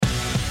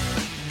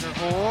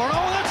Oh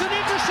no, that's an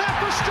intercept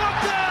for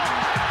Stockdale,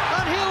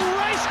 and he'll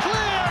race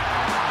clear.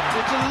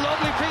 It's a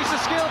lovely piece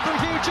of skill from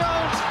Hugh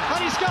Jones,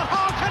 and he's got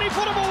Hogg. Can he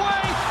put him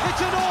away?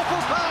 It's an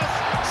awful pass.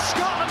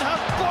 Scotland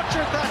have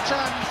butchered that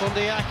chance.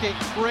 Fundiaki,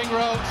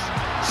 Ringrose,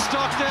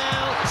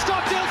 Stockdale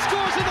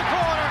scores in the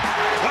corner.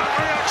 That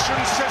reaction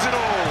says it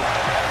all.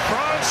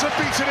 France have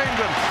beaten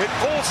England. It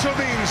also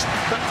means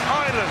that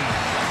Ireland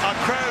are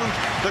crowned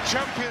the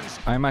champions.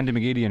 I'm Andy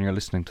McGeady and you're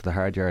listening to The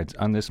Hard Yards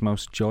on this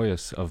most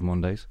joyous of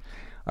Mondays.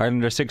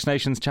 Ireland are Six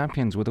Nations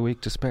champions with a week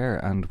to spare,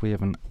 and we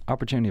have an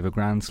opportunity of a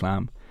Grand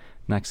Slam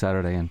next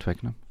Saturday in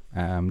Twickenham.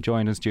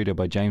 Joined in studio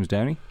by James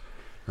Downey.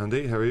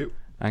 Andy, how are you?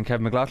 And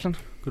Kevin McLaughlin.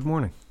 Good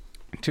morning.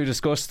 To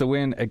discuss the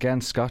win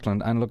against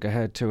Scotland and look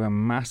ahead to a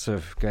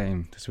massive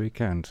game this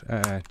weekend.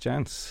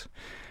 Gents,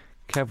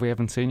 Kev, we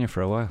haven't seen you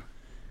for a while.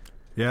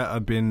 Yeah,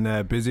 I've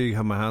been busy,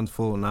 had my hands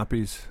full of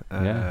nappies.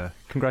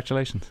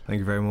 Congratulations. Thank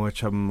you very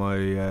much. Having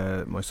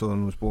my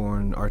son was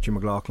born, Archie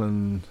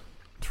McLaughlin,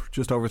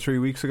 just over 3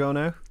 weeks ago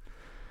now.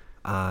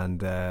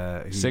 And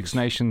Six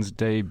Nations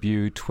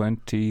debut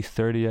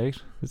 2038,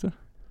 is it?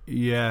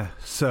 Yeah,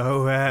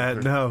 so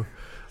no,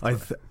 I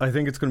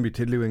think it's going to be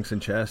tiddlywinks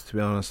and chess, to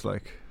be honest.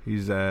 Like,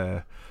 he's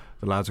the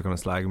lads are going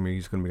to slag me.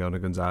 He's going to be going to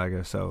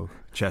Gonzaga, so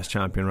chess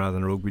champion rather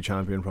than rugby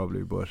champion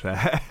probably. But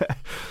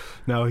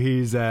no,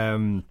 he's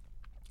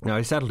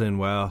he settled in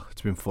well.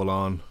 It's been full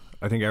on.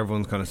 I think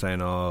everyone's kind of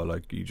saying, oh,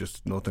 like,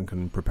 nothing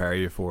can prepare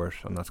you for it,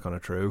 and that's kind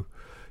of true.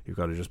 You've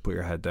got to just put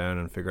your head down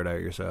and figure it out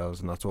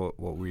yourselves, and that's what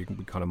we've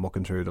been kind of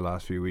mucking through the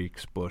last few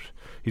weeks. But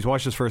he's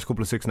watched his first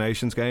couple of Six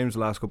Nations games the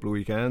last couple of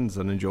weekends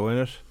and enjoying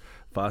it.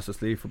 Fast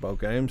asleep for both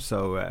games,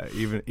 so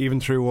even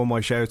through all my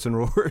shouts and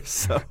roars.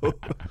 So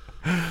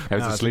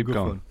how's the sleep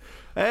going?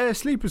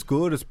 Sleep is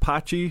good. It's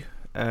patchy.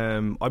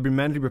 I've been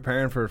mentally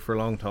preparing for it for a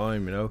long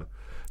time, you know.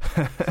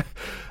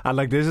 And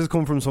like, this has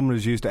come from someone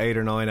who's used to 8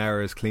 or 9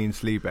 hours clean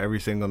sleep every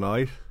single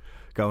night,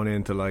 going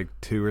into like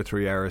 2 or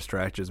 3 hour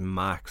stretches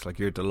max. Like,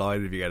 you're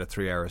delighted if you get a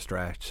 3 hour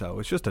stretch. So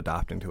it's just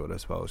adapting to it, I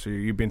suppose. So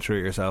you've been through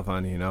it yourself,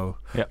 Andy, you know.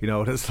 Yep. You know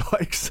what it's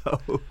like.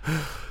 So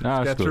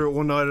no, get through it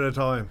one night at a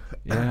time.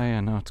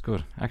 No, it's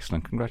good.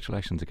 Excellent.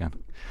 Congratulations again.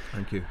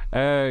 Thank you.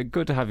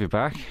 Good to have you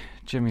back.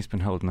 Jimmy's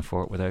been holding the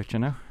fort without you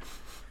now.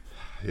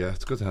 Yeah,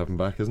 it's good to have him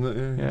back, isn't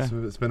it? Yeah.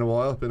 It's been a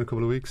while, been a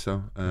couple of weeks,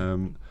 so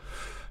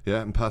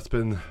and Pat's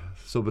been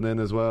subbing in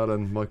as well,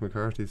 and Mike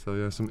McCarthy, so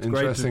yeah, some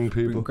interesting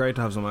people. It's been great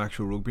to have some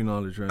actual rugby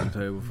knowledge around the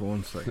table for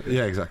once, like.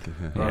 Yeah, exactly,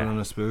 rather than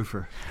a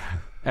spoofer.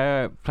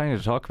 Plenty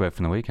to talk about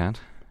from the weekend.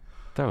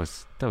 That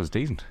was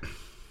decent.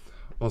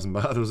 Wasn't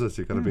bad, was it?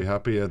 You got to be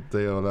happy at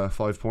the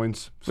 5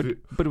 points. But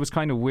it was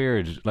kind of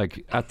weird,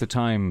 like, at the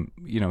time,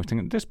 you know,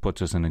 thinking this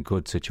puts us in a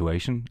good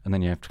situation, and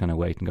then you have to kind of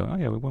wait and go, oh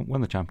yeah, we won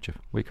the championship a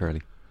week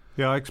early.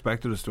 Yeah, I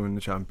expected us to win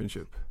the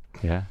championship.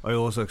 Yeah, I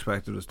also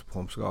expected us to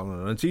pump Scotland,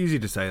 and it's easy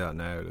to say that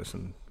now.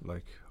 Listen,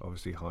 like,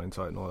 obviously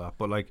hindsight and all that,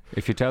 but like,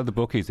 if you tell the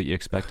bookies that you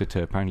expected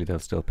to, apparently they'll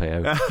still pay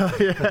out.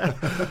 Yeah,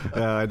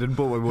 I didn't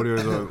put my money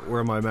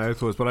where my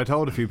mouth was, but I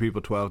told a few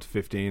people 12 to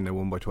 15 they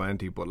won by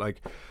 20. But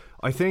like,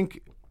 I think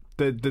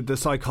the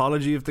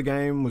psychology of the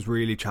game was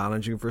really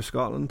challenging for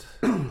Scotland.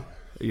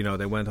 You know,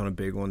 they went on a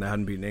big one. They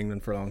hadn't beaten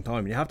England for a long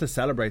time. You have to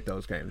celebrate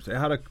those games. They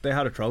had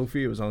a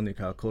trophy. It was only a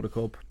Calcutta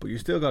Cup, but you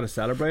still got to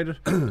celebrate it.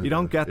 You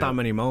don't get that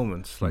many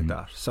moments like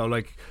that. So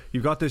like,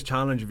 you've got this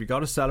challenge. If you got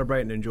to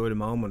celebrate and enjoy the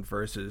moment,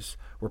 versus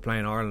we're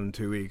playing Ireland in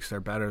 2 weeks. They're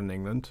better than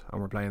England, and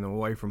we're playing them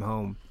away from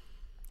home.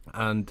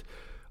 And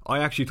I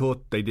actually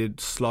thought they did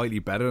slightly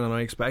better than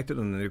I expected,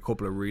 and they had a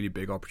couple of really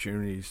big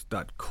opportunities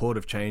that could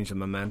have changed the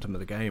momentum of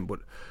the game. But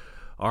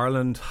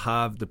Ireland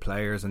have the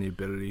players and the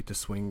ability to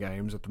swing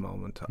games at the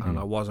moment, and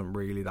I wasn't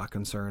really that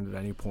concerned at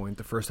any point.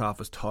 The first half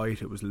was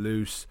tight, it was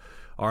loose.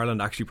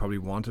 Ireland actually probably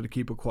wanted to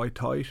keep it quite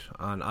tight,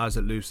 and as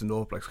it loosened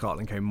up, like,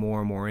 Scotland came more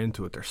and more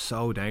into it. They're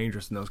so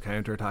dangerous in those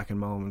counter-attacking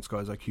moments.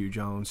 Guys like Hugh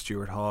Jones,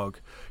 Stuart Hogg,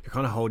 you're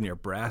kind of holding your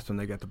breath when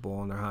they get the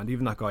ball in their hand.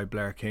 Even that guy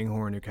Blair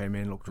Kinghorn who came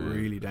in looked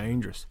really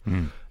dangerous.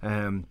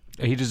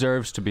 He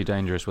deserves to be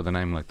dangerous with a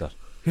name like that.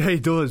 Yeah, he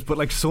does, but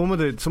like, some of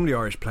the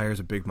Irish players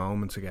have big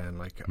moments again.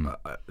 Like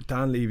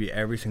Dan Levy,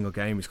 every single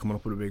game he's coming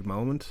up with a big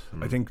moment.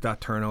 I think that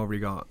turnover he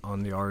got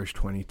on the Irish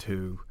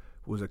 22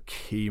 was a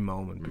key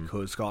moment,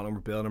 because Scotland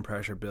were building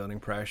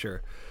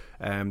pressure.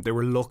 They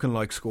were looking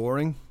like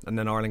scoring, and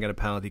then Ireland get a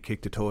penalty,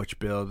 kick to touch,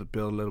 build a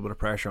little bit of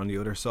pressure on the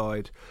other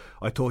side.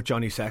 I thought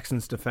Johnny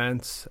Sexton's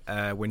defence,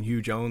 when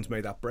Hugh Jones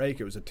made that break,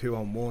 it was a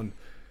 2-on-1,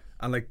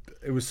 and like,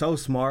 it was so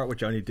smart what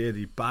Johnny did.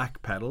 He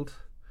backpedaled.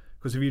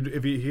 Because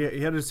if he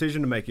had a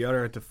decision to make, he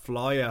either had to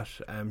fly at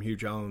Hugh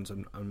Jones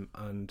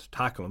and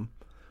tackle him,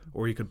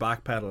 or he could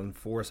backpedal and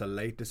force a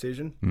late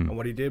decision. And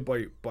what he did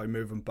by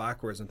moving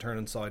backwards and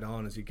turning side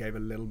on is he gave a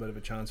little bit of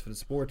a chance for the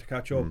support to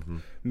catch up,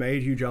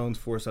 made Hugh Jones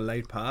force a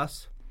late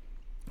pass,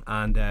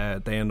 and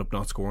they end up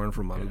not scoring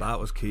from it. And that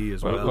was key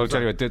as well. Well, I'll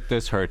tell you what,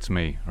 this hurts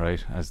me,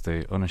 right, as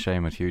the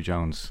unashamed Hugh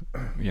Jones,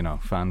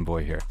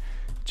 fanboy here.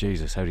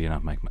 Jesus, how do you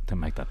not make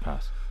that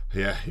pass?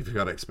 Yeah, if you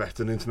got to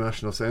expect an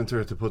international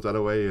centre to put that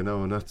away,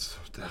 and that's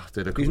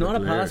he's not a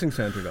passing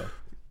centre though.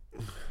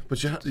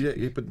 But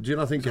but do you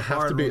not think you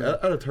have to be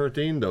at a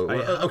 13 though?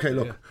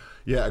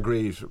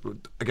 Agreed.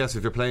 I guess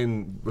if you're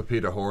playing with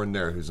Peter Horn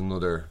there, who's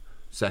another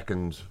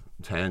second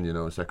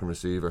 10, second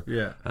receiver.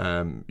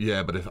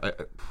 But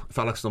if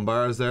Alex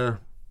Dunbar is there,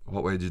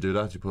 what way do you do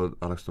that? You put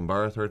Alex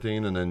Dunbar at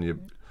 13 and then you.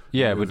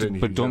 Yeah,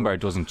 but Dunbar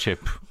doesn't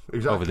chip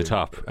over the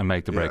top and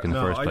make the break in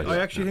the first place. I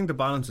actually think the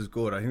balance is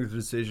good. I think the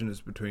decision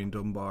is between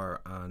Dunbar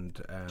and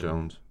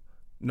Jones.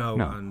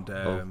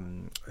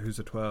 And who's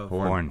a 12?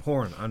 Horn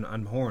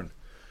and Horn,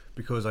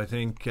 because I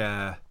think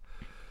I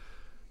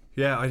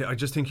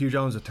just think Hugh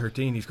Jones at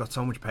 13, he's got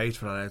so much pace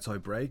for that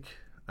outside break,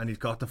 and he's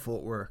got the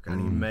footwork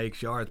and he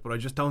makes yards, but I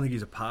just don't think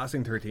he's a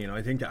passing 13.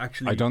 I think I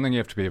don't think you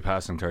have to be a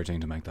passing 13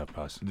 to make that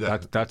pass. Yeah.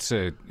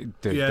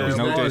 There was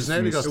no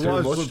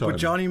distance. But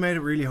Johnny made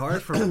it really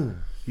hard for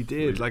him. He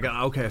did. Like,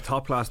 a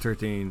top class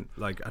 13,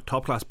 like a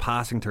top class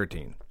passing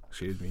 13.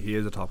 Excuse me, he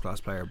is a top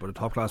class player, but a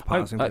top class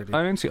passing 13.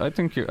 I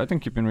think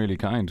you've been really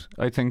kind.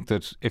 I think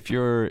that if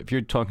you're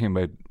talking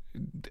about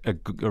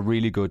a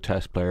really good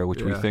test player,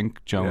 which we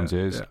think Jones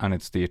is, and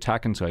it's the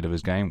attacking side of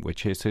his game,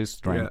 which is his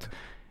strength.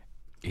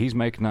 He's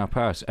making that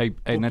pass.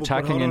 An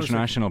attacking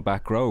international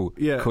back row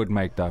could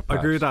make that pass. I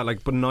agree with that.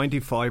 But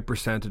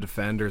 95% of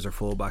defenders or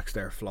fullbacks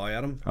there fly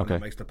at him. And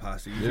it makes the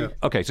pass easy.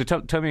 Okay, so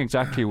tell me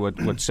exactly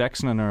what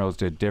Sexton and Earls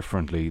did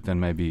differently than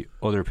maybe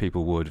other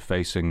people would,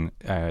 facing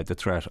the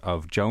threat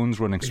of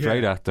Jones running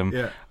straight at them,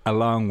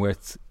 along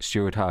with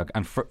Stuart Hogg.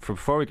 And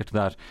before we get to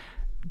that,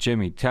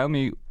 Jimmy, tell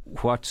me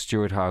what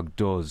Stuart Hogg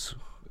does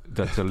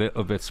that's a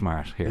little bit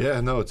smart here.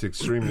 Yeah, no, it's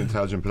extremely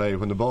intelligent play.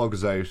 When the ball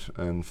goes out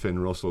and Finn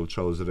Russell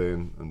throws it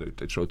in and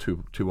they throw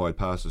two wide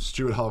passes,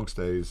 Stuart Hogg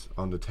stays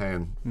on the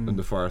 10 on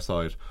the far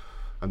side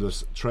and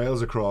just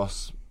trails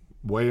across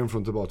way in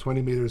front of the ball,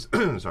 20 metres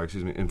in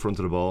front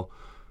of the ball,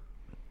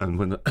 and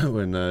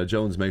when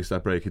Jones makes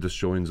that break, he just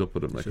joins up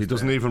with him. Like, he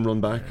doesn't even run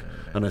back,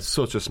 and it's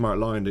such a smart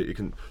line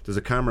that there's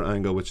a camera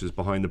angle which is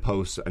behind the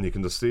post and you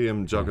can just see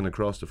him jogging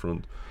across the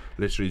front,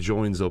 literally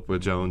joins up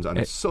with Jones, and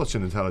it's such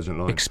an intelligent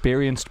line.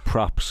 Experienced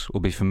props will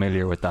be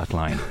familiar with that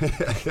line.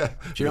 Do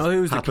you know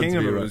who was the king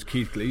of it? Was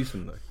Keith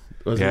Gleeson.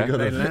 Was he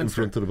got in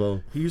front of the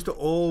ball? He used to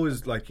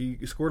always, he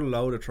scored a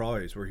load of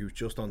tries where he was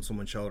just on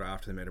someone's shoulder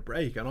after they made a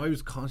break, and I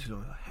was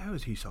constantly like, how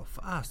is he so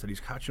fast that he's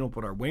catching up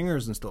with our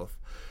wingers and stuff?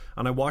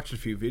 And I watched a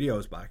few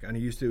videos back, and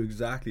he used to do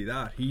exactly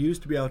that. He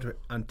used to be able to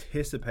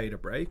anticipate a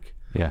break,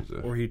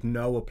 or he'd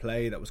know a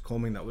play that was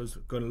coming that was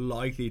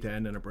likely to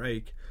end in a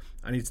break,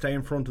 and he'd stay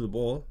in front of the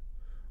ball,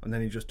 and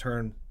then he'd just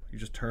turn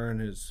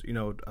his,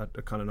 at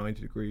a kind of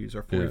 90 degrees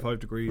or 45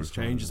 degrees,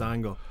 change his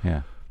angle.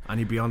 Yeah. And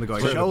he'd be on the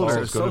guy's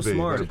shoulders. So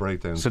smart.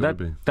 So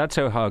that's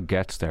how Hogg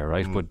gets there,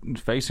 right? But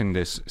facing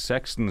this,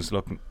 Sexton's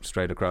looking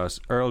straight across,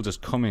 Earl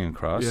just coming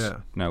across.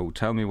 Now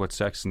tell me what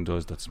Sexton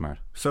does that's smart.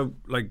 So,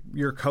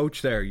 your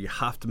coach there, you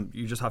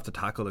just have to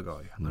tackle the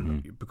guy,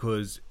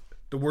 because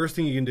the worst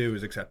thing you can do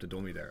is accept a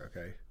dummy there.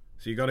 Okay,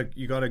 so you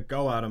got to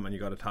go at him and you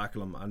got to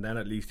tackle him, and then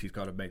at least he's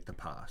got to make the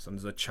pass, and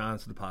there's a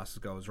chance that the pass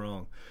goes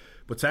wrong.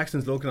 But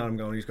Sexton's looking at him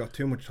going, he's got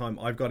too much time.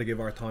 I've got to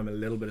give our time a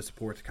little bit of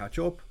support to catch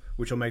up,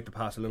 which will make the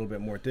pass a little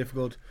bit more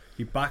difficult.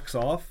 He backs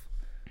off,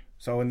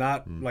 so in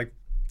that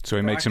so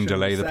he makes him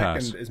delay the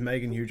pass. Is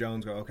making Hugh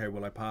Jones go, okay,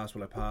 will I pass?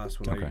 Will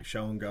I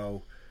show and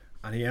go?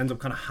 And he ends up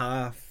kind of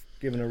half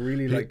giving a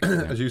really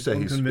as you say,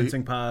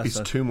 unconvincing pass. He's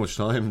too much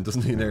time,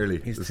 doesn't he?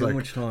 Nearly. He's too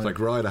much time. It's like,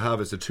 right, I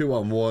have it's a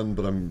 2-on-1,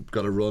 but I'm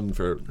got to run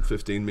for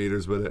 15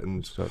 metres with it,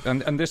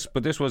 and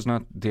this was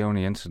not the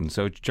only incident.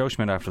 So Joe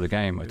Schmidt, after the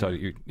game, I thought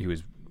he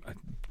was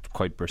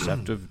quite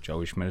perceptive.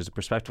 Joey Schmidt is a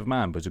perceptive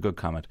man, but it's a good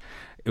comment.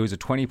 It was a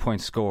 20-point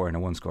score in a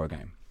one-score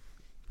game.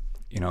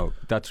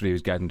 That's what he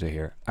was getting to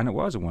here, and it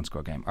was a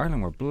one-score game.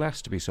 Ireland were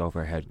blessed to be so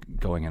far ahead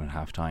going in at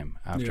half-time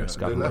after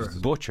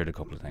Scotland butchered a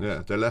couple of things.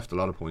 Yeah, they left a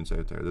lot of points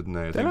out there, didn't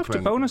they? They left a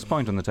bonus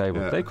point on the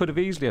table. They could have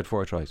easily had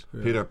 4 tries.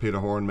 Peter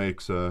Horn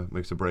makes a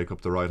break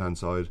up the right-hand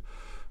side,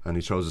 and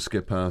he throws a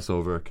skip pass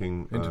over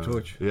King into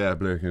touch. Yeah,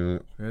 Blair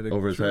King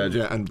over his head.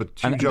 Yeah, but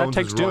Hugh Jones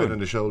is right on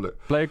the shoulder.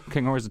 Blair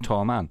Kinghorn is a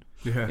tall man.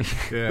 But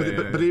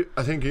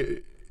I think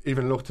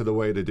even look to the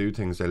way they do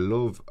things. They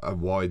love a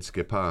wide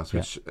skip pass,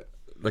 which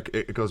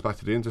it goes back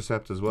to the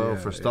intercept as well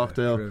for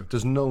Stockdale.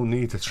 There's no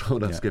need to throw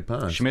that skip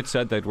pass. Schmidt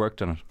said they'd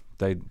worked on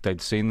it. They'd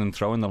seen them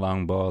throwing the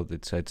long ball.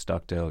 They'd said,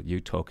 Stockdale,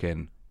 you tuck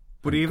in.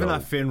 But even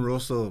that Finn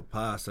Russell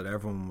pass that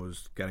everyone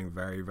was getting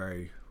very,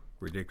 very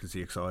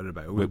ridiculously excited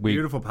about. It was a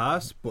beautiful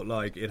pass, but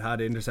it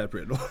had intercept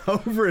written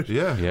all over it.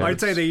 Yeah, I'd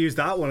say they used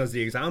that one as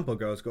the example.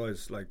 Guys,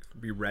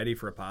 be ready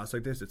for a pass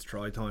like this. It's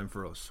try time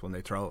for us when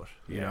they throw it.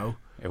 You know,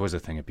 it was a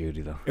thing of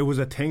beauty, though. It was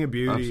a thing of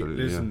beauty.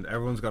 Absolutely, listen,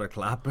 everyone's got to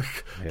clap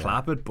it.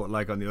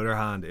 But on the other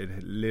hand,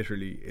 it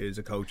literally is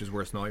a coach's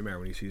worst nightmare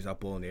when he sees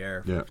that ball in the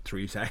air for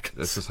 3 seconds.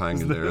 It's just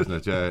hanging there, isn't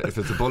it? Yeah, if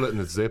it's a bullet and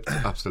it's zipped,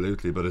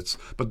 absolutely. But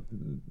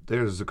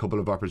there's a couple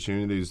of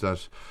opportunities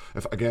that,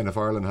 if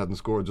Ireland hadn't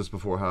scored just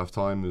before half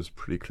time, is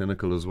pretty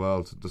clinical as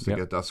well to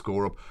get that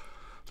score up.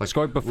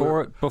 Scored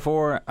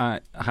before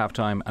half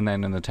time and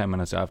then in the 10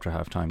 minutes after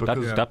half time.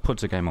 That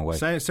puts a game away.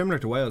 Similar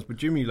to Wales, but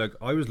Jimmy, like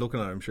I was looking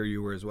at it, I'm sure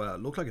you were as well.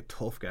 It looked like a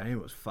tough game.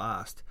 It was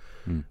fast.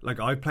 Like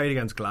I played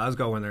against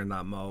Glasgow when they're in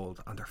that mould,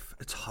 and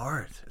it's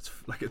hard.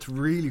 It's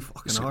really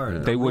fucking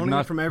hard. They would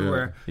not from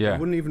everywhere. Yeah. They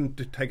wouldn't even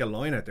take a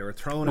line out. They were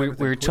throwing. We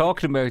were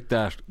talking about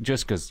that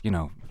just because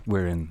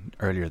we're in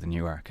earlier than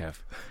you are, Kev.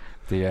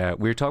 We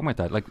were talking about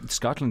that. Like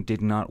Scotland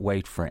did not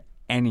wait for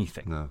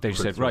anything. No, they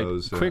just said,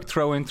 throws, quick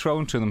throw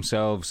into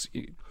themselves.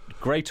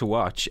 Great to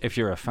watch. If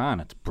you're a fan,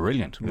 it's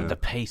brilliant. Yeah. The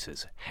pace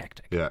is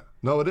hectic. Yeah,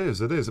 no, it is.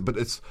 But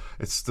it's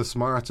the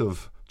smart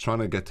of trying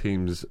to get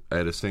teams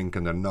out of sync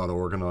and they're not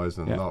organised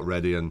and not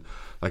ready. And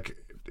like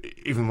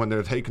even when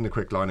they're taking the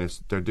quick line,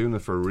 they're doing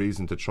it for a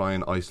reason, to try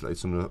and isolate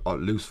some of the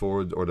loose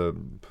forward or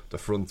the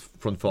front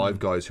five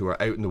guys who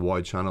are out in the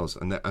wide channels,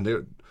 and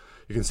they're.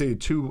 You can see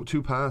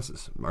two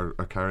passes are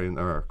covering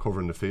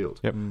the field,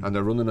 and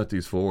they're running at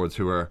these forwards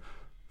who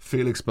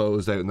feel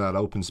exposed out in that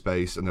open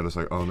space, and they're just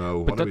like, oh no,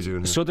 what are we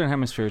doing here? Southern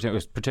Hemisphere,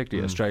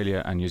 particularly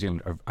Australia and New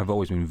Zealand, have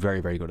always been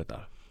very, very good at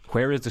that.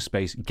 Where is the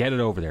space? Get it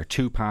over there.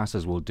 2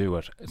 passes will do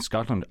it.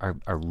 Scotland are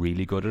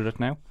really good at it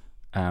now,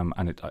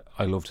 and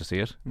I love to see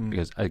it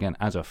because, again,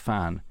 as a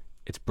fan,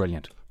 it's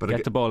brilliant. But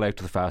get the ball out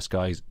to the fast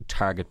guys,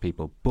 target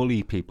people,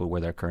 bully people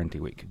where they're currently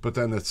weak. But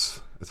then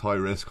it's high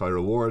risk, high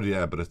reward,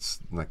 but it's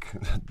like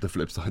the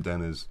flip side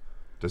then is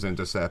there's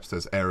intercepts,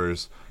 there's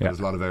errors, there's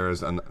a lot of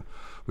errors, and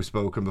we've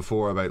spoken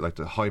before about like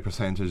the high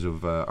percentage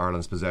of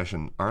Ireland's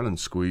possession. Ireland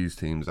squeeze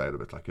teams out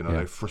of it,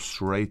 they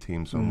frustrate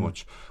teams so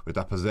much with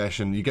that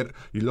possession.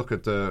 You look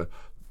at the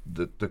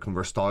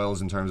converse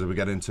styles in terms of we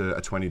get into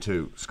a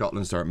 22.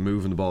 Scotland start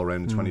moving the ball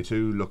around the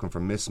 22, looking for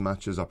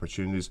mismatches,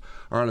 opportunities.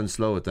 Ireland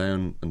slow it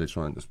down and they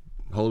try and just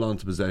hold on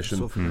to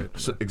possession.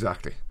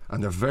 Exactly,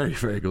 and they're very,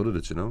 very good at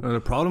it. And the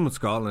problem with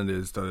Scotland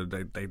is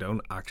that they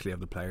don't actually have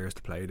the players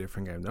to play a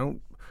different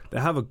game. They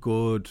have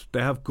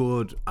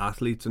good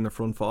athletes in the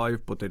front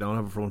five, but they don't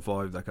have a front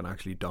five that can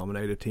actually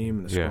dominate a team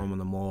in the scrum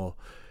and the maul.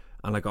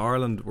 And like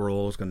Ireland, we're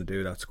always going to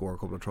do that, score a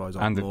couple of tries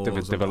on and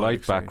they've a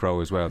light back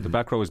row as well. The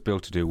back row is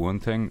built to do one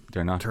thing.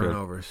 They're not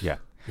turnovers. Yeah.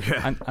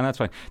 And that's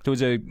fine. There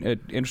was an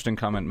interesting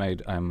comment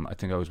made. I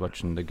think I was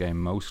watching the game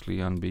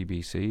mostly on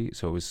BBC.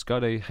 So it was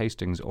Scott A.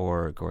 Hastings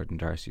or Gordon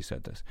Darcy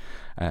said this.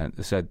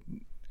 They said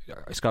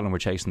Scotland were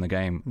chasing the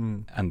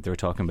game and they were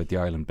talking about the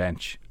Ireland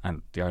bench,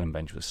 and the Ireland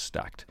bench was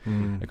stacked.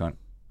 They're going,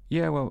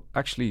 yeah, well,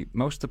 actually,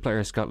 most of the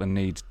players Scotland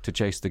need to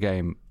chase the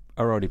game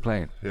are already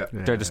playing.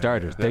 They're the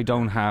starters. They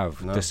don't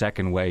have the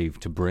second wave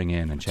to bring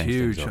in and change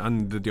huge. things up.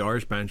 And the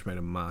Irish bench made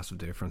a massive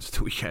difference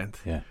the weekend.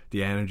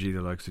 The energy,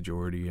 the likes of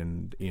Geordie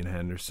and Ian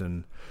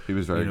Henderson, he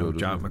was very good.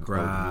 Jack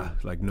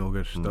McGrath, like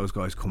Nugget, those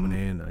guys coming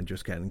in and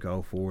just getting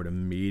go forward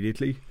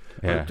immediately.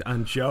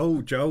 And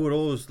Joe would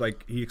always,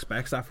 like, he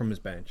expects that from his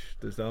bench.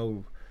 There's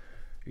no,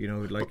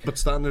 but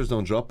standards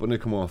don't drop when they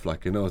come off.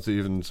 It's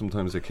even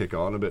sometimes they kick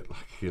on a bit.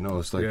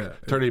 It's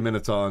like 30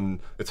 minutes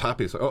on, it's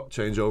happy. It's like,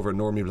 change over.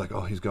 Normally, like,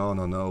 he's gone.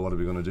 Oh no, what are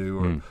we going to do?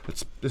 Or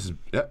this is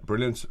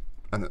brilliant.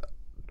 And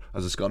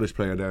as a Scottish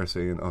player, there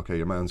saying, okay,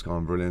 your man's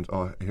gone, brilliant.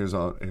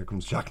 Here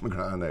comes Jack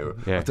McGrath now.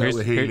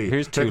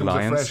 Here's two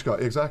lions. A fresh guy.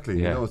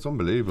 Exactly. It's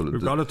unbelievable.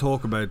 We've got to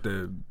talk about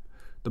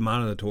the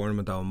man of the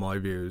tournament, though, in my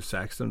view, is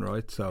Sexton,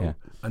 right? So,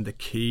 and the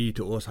key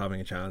to us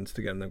having a chance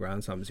to get in the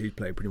Grand Slam is he's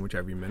played pretty much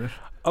every minute.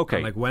 Okay.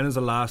 And, like, when is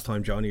the last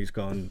time Johnny's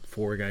gone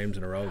 4 games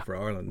in a row for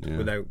Ireland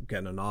without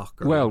getting a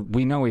knock? Well,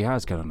 we know he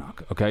has got a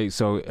knock. Okay,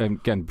 so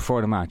again,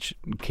 before the match,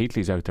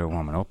 Keithley's out there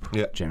warming up.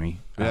 Jimmy.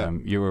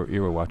 You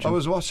were watching. I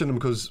was watching him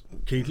because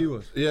Keithley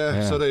was.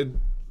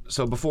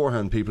 So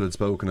beforehand, people had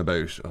spoken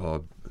about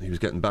he was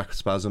getting back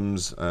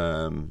spasms.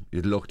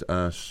 You'd looked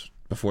at.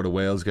 Before the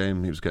Wales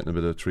game, he was getting a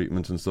bit of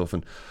treatment and stuff,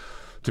 and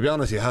to be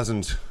honest, he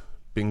hasn't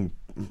been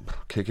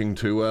kicking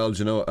too well.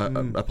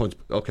 At points,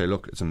 okay,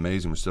 look, it's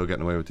amazing. We're still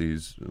getting away with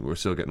these. We're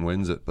still getting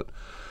wins. But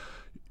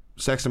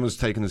Sexton was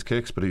taking his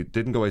kicks, but he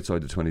didn't go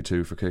outside the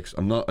 22 for kicks.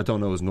 I don't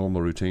know his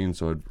normal routine,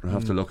 so I'd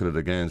have to look at it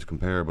again to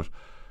compare. But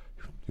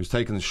he was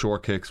taking the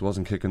short kicks,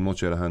 wasn't kicking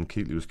much out of hand.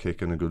 Keithley was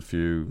kicking a good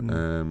few.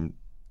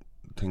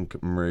 I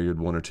think Murray had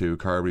 1 or 2.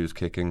 Carberry was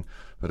kicking,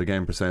 but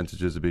again,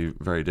 percentages would be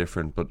very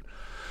different.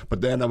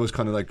 But then I was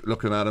kind of like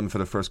looking at him for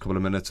the first couple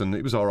of minutes, and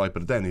he was all right.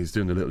 But then he's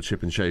doing a little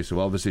chip and chase,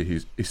 so obviously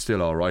he's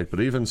still all right. But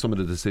even some of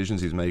the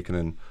decisions he's making,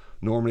 and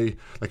normally,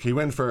 like, he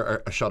went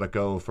for a shot at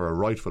goal for a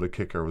right-footed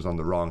kicker, was on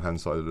the wrong hand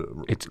side of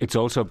the. It's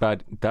also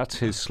bad. That's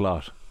his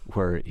slot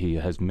where he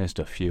has missed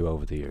a few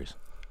over the years,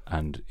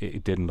 and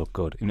it didn't look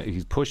good.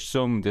 He's pushed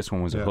some. This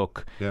one was a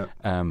hook.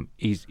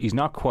 He's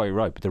not quite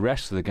right, but the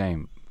rest of the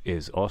game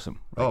is awesome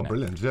right now.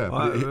 Brilliant.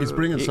 He's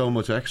bringing so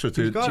much extra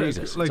to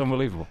Jesus, it's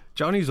unbelievable.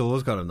 Johnny's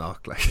always got a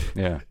knock,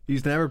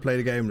 he's never played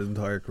a game in his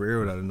entire career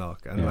without a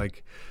knock, and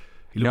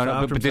he looks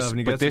after himself, and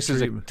he gets this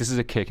is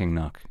a kicking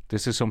knock.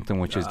 This is something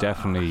which is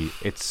definitely,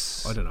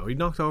 it's, I don't know, he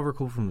knocked over a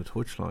couple from the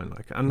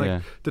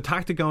touchline, the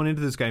tactic going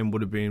into this game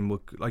would have been,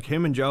 like,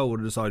 him and Joe would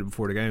have decided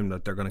before the game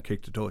that they're going to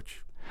kick the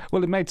touch.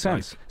 Well, it made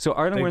sense. So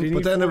Ireland went.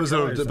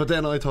 But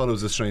then I thought it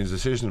was a strange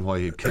decision why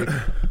he'd kick.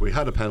 We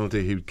had a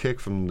penalty. He'd kick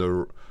from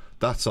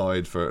that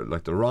side for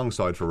the wrong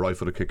side for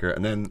right-footed kicker,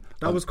 and then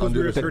that was because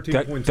we were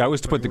 13 points. That was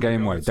to put the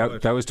game away.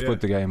 That was to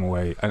put the game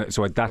away. And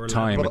so at that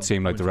time, it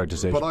seemed like the right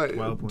decision.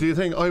 But do you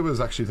think I was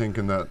actually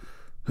thinking that?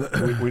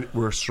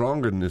 We're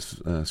stronger than this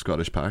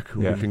Scottish pack.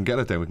 We can get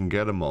it down, we can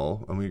get them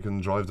all, and we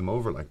can drive them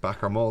over,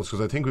 back our mauls.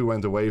 Because I think we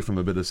went away from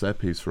a bit of set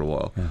piece for a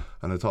while,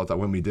 and I thought that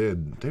when we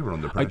did, they were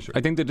under pressure.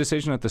 I think the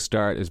decision at the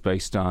start is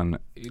based on,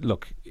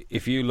 look,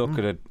 if you look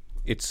at it,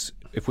 it's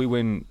if we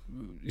win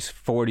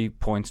 40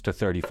 points to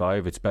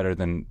 35, it's better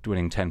than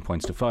winning 10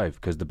 points to 5,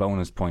 because the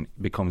bonus point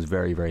becomes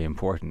very, very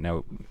important.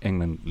 Now,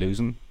 England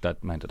losing,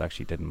 that meant it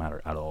actually didn't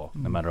matter at all,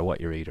 no matter what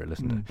you read or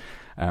listen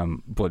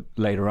to. But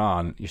later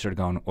on, you're sort of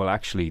going, well,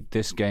 actually,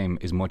 this game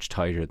is much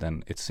tighter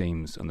than it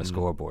seems on the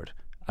scoreboard,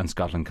 and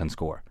Scotland can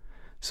score.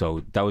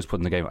 So that was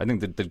putting the game. I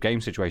think the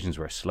game situations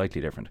were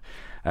slightly different.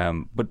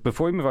 But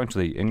before we move on to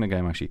the England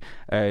game, actually,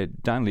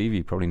 Dan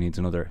Levy probably needs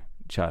another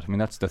chat. I mean,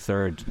 that's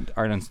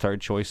Ireland's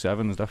third choice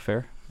 7. Is that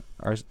fair?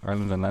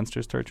 Ireland and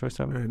Leinster's third choice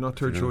 7? Not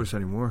third choice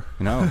anymore.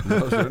 No,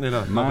 certainly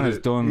not. Man has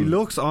done. He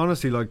looks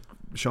honestly like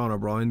Sean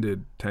O'Brien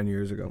did 10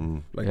 years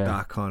ago.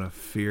 That kind of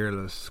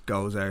fearless,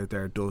 goes out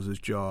there, does his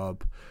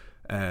job,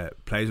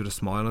 plays with a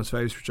smile on his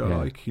face, which I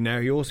like.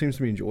 He always seems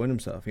to be enjoying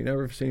himself. He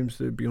never seems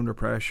to be under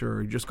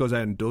pressure. He just goes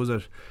out and does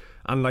it.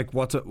 And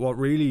what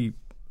really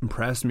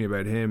impressed me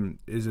about him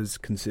is his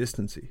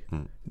consistency.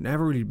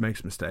 Never really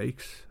makes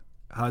mistakes.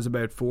 Has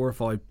about 4 or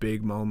 5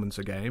 big moments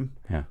a game,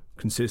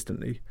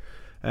 consistently,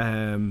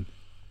 and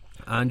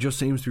just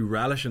seems to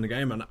relish in the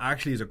game. And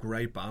actually, is a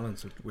great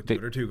balance with the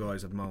other two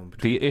guys at the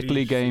moment. The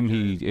Italy game,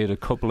 he had a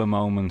couple of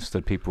moments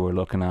that people were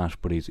looking at,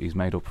 but he's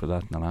made up for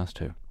that in the last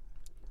 2.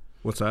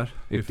 What's that?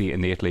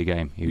 In the Italy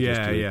game,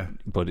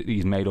 but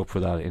he's made up for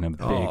that in a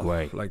big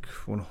way,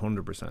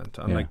 100%.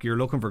 And you're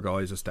looking for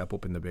guys to step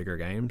up in the bigger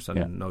games.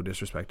 And no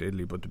disrespect to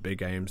Italy, but the big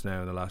games now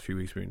in the last few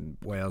weeks between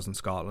Wales and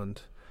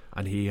Scotland.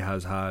 And he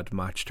has had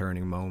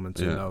match-turning moments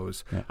in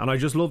those. And I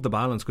just love the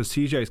balance, because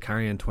CJ's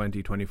carrying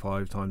 20,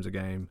 25 times a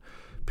game.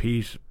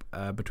 Pete,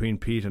 between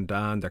Pete and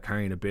Dan, they're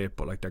carrying a bit,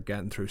 but they're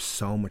getting through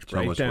so much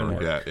breakdown.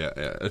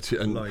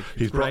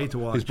 He's great to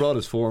watch. He's brought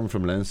his form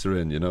from Leinster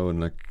in,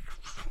 and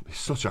he's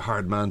such a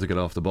hard man to get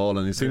off the ball,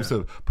 and he seems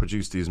to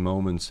produce these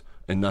moments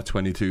in that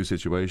 22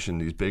 situation,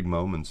 these big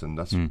moments, and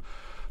that's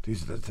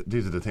these are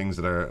the things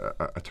that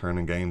are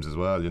turning games as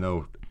well.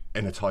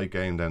 In a tight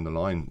game down the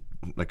line,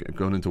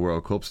 going into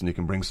World Cups, and you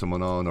can bring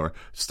someone on or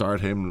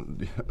start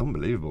him.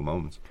 Unbelievable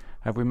moments.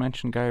 Have we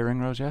mentioned Guy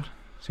Ringrose yet?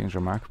 Seems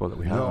remarkable that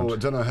we haven't. No, I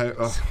don't know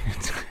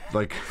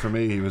how. For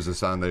me, he was a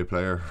Sunday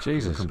player.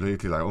 Jesus,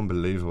 completely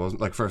unbelievable.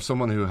 Wasn't for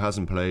someone who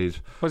hasn't played.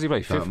 Was he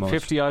played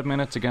 50 odd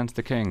minutes against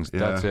the Kings?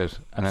 That's it,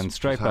 and then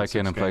straight back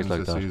in and plays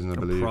like that. Season,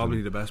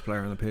 probably the best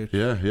player on the pitch.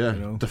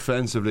 Yeah.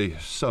 Defensively,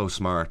 so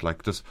smart.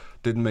 Just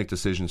didn't make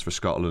decisions for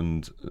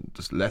Scotland.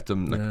 Just let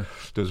them.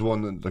 There's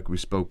one we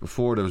spoke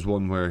before. There was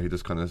one where he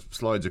just kind of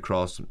slides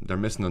across. They're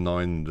missing a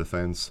 9 in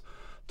defence.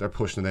 They're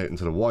pushing it out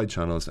into the wide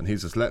channels, and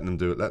he's just letting them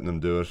do it, and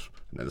then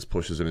just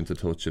pushes him into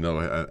touch,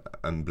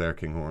 and Blair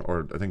Kinghorn,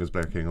 or I think it was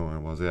Blair Kinghorn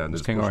and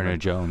it's Kinghorn or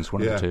Jones,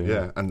 one of the two.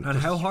 Yeah, and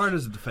how hard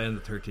is it to defend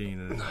at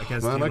 13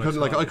 against? Man,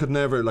 I could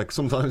never.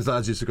 Sometimes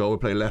lads used to go,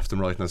 play left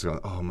and right, and I was going,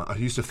 oh man, I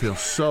used to feel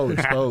so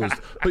exposed.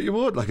 But you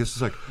would it's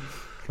just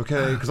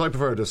okay, because I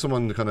prefer to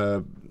someone kind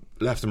of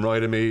left and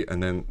right of me,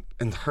 and then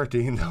in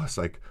 13 now it's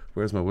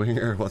where's my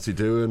winger? What's he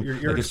doing?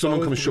 If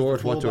someone comes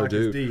short, what do I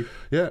do?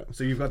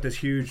 So you've got this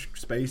huge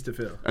space to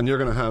fill, and you're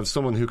going to have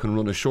someone who can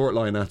run a short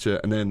line at you,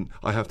 and then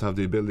I have to have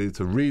the ability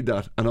to read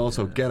that and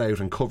also get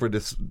out and cover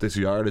this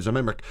yardage. I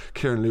remember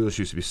Kieran Lewis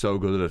used to be so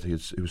good at it.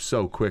 He was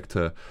so quick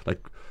to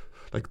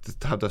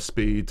to have that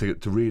speed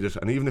to read it,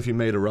 and even if he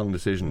made a wrong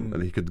decision,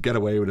 and he could get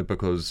away with it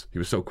because he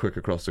was so quick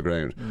across the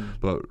ground.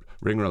 But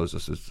Ringrose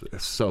is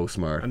so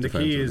smart. And the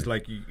key is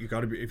you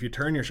got to be, if you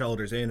turn your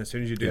shoulders in, as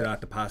soon as you do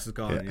that, the pass is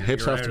gone.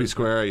 Hips have to be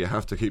square. You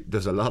have to keep.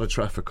 There's a lot of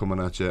traffic coming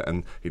at you,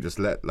 and he just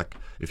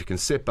if you can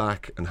sit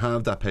back and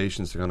have that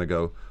patience to kind of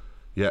go.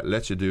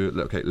 Let you do it.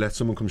 Okay, let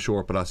someone come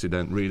short, but actually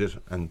then read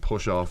it and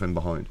push off in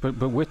behind. But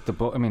with the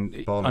ball,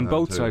 on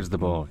both sides of the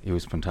ball, he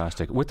was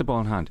fantastic. With the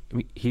ball in hand,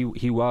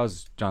 he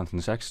was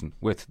Jonathan Sexton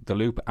with the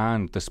loop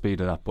and the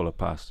speed of that bullet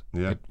pass.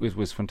 It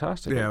was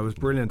fantastic. Yeah, it was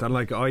brilliant. And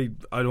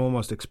I'd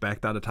almost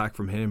expect that attack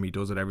from him. He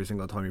does it every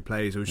single time he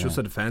plays. It was just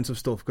the defensive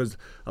stuff, because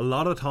a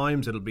lot of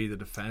times it'll be the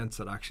defence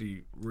that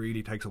actually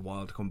really takes a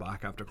while to come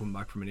back after coming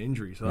back from an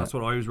injury. So that's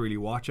what I was really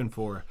watching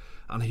for.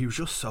 And he was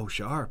just so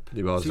sharp.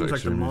 He was. Seems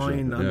like the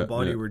mind and the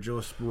body were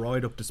just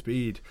right up to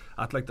speed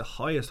at the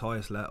highest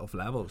of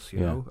levels,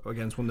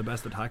 against one of the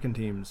best attacking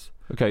teams.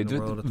 Okay, in the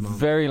world at the moment.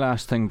 Very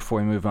last thing before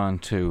we move on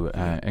to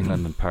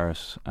England and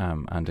Paris,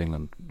 and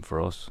England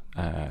for us,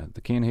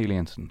 the Cian Healy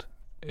incident.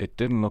 It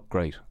didn't look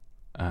great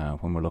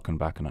when we're looking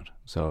back on it.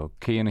 So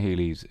Cian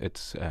Healy's,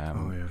 it's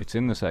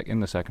in the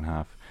second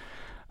half,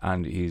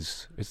 and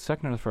it's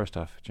second or the first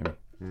half,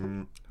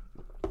 Jimmy.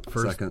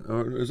 second,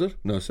 or is it?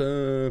 No,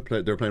 so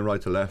they're playing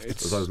right to left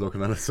as I was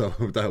looking at it. So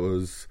that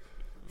was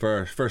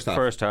first half.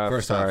 First half.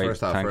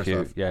 Thank you.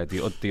 Half. Yeah,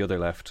 the other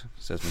left,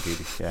 says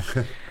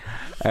McGeady.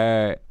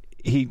 Yeah.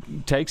 He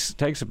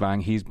takes a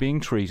bang. He's being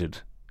treated.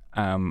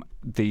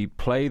 The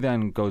play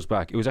then goes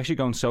back. It was actually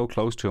going so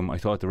close to him, I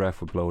thought the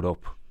ref would blow it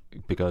up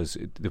because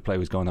the play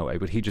was going that way.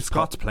 But he just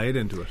Scott's played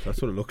into it.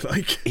 That's what it looked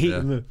like.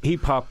 He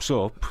pops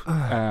up.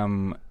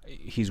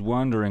 He's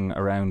wandering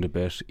around a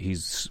bit.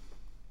 He's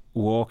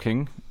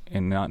walking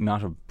in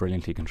not a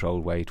brilliantly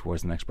controlled way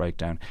towards the next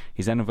breakdown.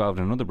 He's then involved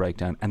in another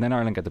breakdown, and then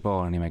Ireland get the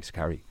ball and he makes a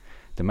carry.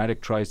 The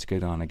medic tries to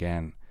get on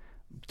again.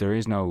 He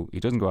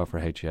doesn't go out for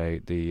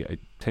HA. I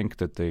think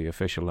that the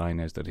official line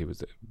is that he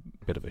was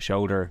a bit of a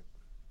shoulder,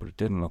 but it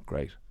didn't look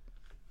great.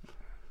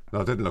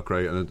 No, it didn't look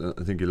great, and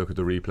I think you look at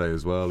the replay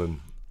as well, and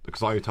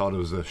because I thought it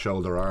was a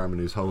shoulder arm,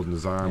 and he's holding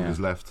his arm, his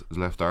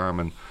left arm,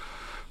 and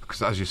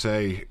because as you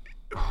say,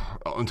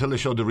 until they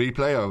showed the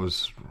replay,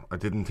 I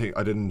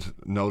didn't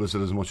notice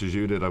it as much as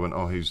you did. I went,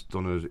 oh, he's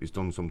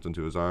done something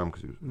to his arm,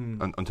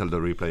 until the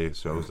replay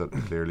shows that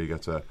he clearly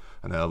gets an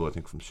elbow, I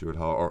think, from Stuart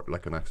Hogg, or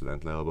like an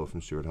accidental elbow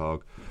from Stuart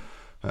Hogg.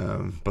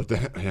 But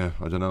then,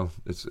 I don't know.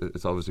 It's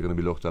obviously going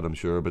to be looked at, I'm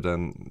sure. But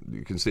then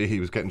you can see he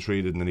was getting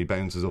treated, and then he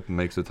bounces up and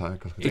makes a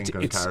tackle.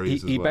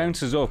 He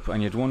bounces up,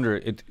 and you'd wonder.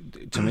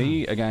 To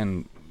me,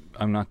 again,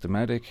 I'm not the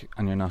medic,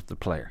 and you're not the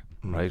player,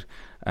 right?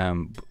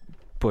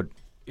 But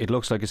it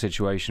looks like a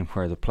situation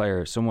where the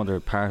player, some other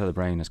part of the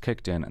brain, has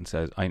kicked in and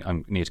says,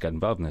 "I need to get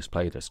involved in this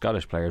play. The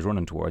Scottish players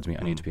running towards me.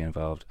 I need to be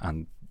involved."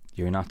 And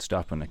you're not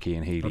stopping a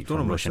Cian Healy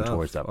from rushing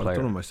towards that player. I've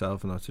done it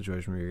myself in that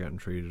situation where you're getting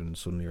treated and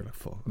suddenly you're like,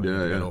 fuck, I need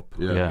to get up,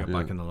 get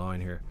back in the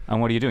line here.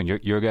 And what are you doing?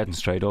 You're getting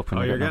straight up,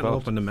 and you're getting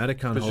involved. up, and the medic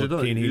can't hold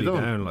Cian Healy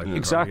down. Like,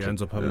 exactly. He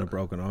ends up having a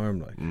broken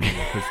arm, like,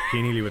 because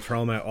Cian Healy would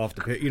throw him out off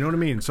the pit. You know what I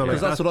mean? So, like,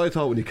 that's what I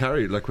thought when he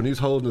carried. Like when he was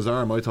holding his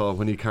arm, I thought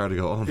when he carried, I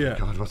go, oh my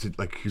god, what's he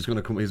like? He's going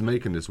to come. He's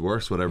making this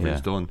worse, whatever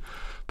he's done.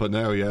 But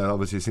now,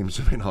 obviously, it seems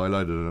to have been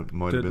highlighted. It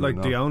might have been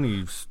like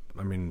Downey.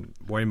 I mean,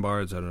 Wayne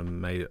Barnes had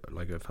made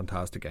like a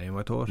fantastic game,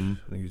 I thought. I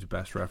think he's the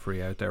best referee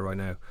out there right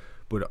now.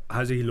 But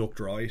has he looked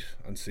right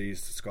and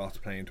sees the Scots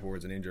playing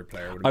towards an injured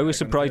player? I was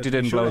surprised he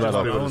didn't blow that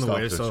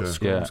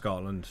up.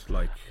 Scotland,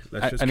 like,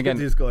 let's just and get again,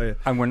 this guy.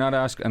 And we're not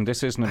asking, and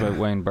this isn't about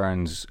Wayne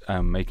Barnes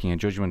making a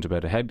judgment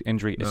about a head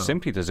injury. It's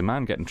simply there's a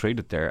man getting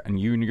treated there, and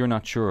you're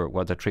not sure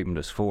what that treatment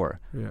is for.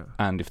 Yeah.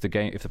 And if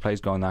the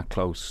play's going that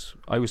close,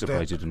 I was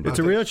surprised he didn't. It's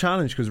a real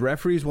challenge because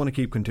referees want to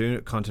keep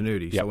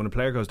continuity. So when a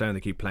player goes down, they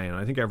keep playing.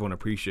 I think everyone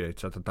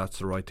appreciates that that's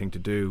the right thing to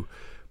do.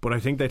 But I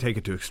think they take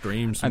it to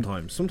extremes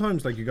sometimes.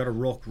 Sometimes, like, you got to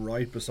ruck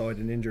right beside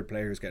an injured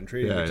player who's getting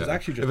treated, which is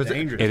actually just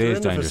dangerous. It is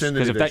dangerous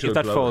because if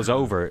that falls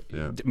over,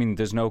 I mean,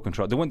 there's no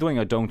control. The one thing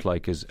I don't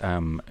like is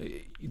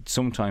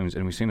sometimes,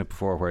 and we've seen it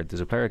before, where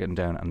there's a player getting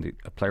down and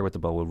a player with the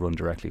ball will run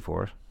directly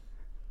for it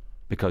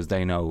because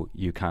they know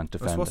you can't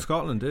defend. That's what it.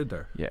 Scotland did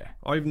there. Yeah,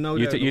 I've no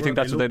doubt. You think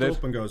that's what they did?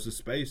 Up and goes, there's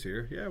space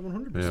here. Yeah,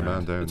 100%. Yeah,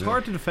 man down. It's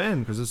hard to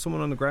defend because there's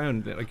someone on the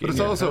ground. Like, but it's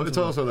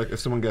also like if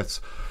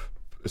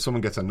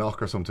someone gets a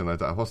knock or something like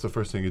that, what's the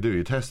first thing you do?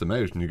 You test them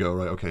out and you go,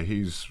 right, okay,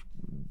 he's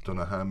done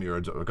a hammy or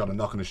got a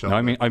knock in the shoulder.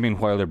 No, I mean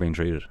while they're being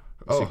treated.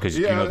 Because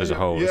you know there's a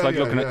hole. It's like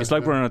looking at. It's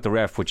like running at the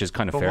ref, which is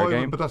kind of fair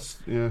game. But that's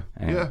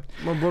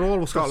But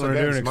all Scotland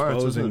are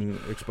doing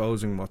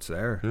exposing what's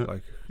there. Yeah.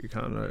 Like, you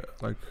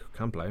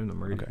can't blame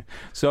them really. Okay.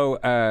 So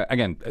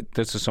again,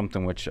 this is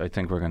something which I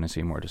think we're going to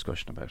see more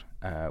discussion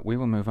about. We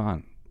will move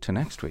on to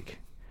next week.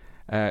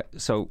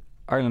 So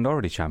Ireland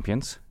already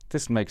champions.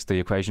 This makes the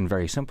equation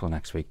very simple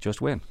next week.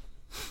 Just win.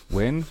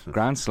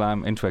 Grand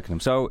Slam in Twickenham.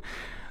 So,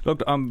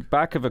 look, I'm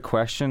back of a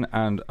question,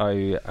 and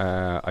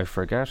I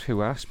forget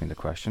who asked me the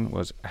question,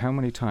 was how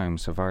many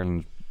times have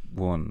Ireland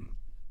won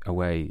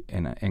away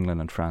in England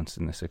and France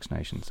in the Six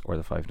Nations or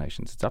the Five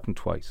Nations? It's happened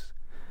twice.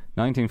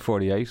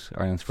 1948,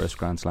 Ireland's first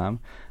Grand Slam,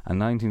 and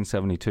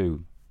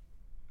 1972.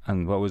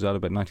 And what was that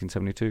about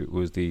 1972? It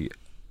was the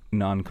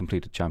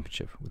non-completed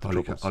championship with the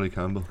Troubles. Ollie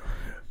Campbell.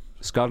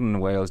 Scotland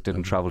and Wales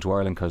didn't travel to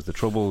Ireland because the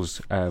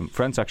Troubles.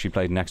 France actually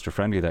played an extra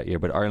friendly that year,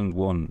 but Ireland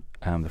won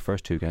the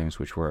first two games,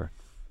 which were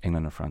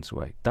England and France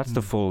away. That's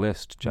the full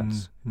list,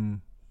 gents.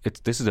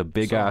 This is a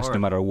big ask, no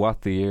matter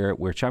what the year.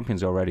 We're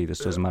champions already. This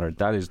doesn't matter.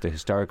 That is the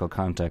historical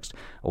context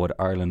of what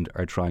Ireland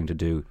are trying to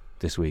do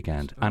this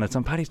weekend, and it's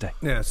on Paddy's Day.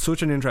 Yeah, it's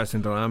such an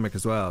interesting dynamic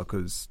as well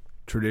because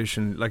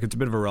tradition, like, it's a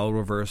bit of a role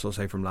reversal,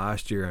 say, from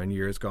last year and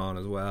years gone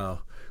as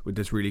well, with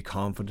this really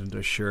confident,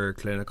 assured,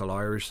 clinical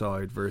Irish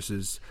side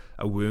versus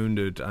a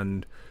wounded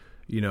and,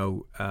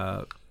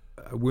 a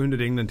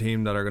wounded England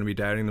team that are going to be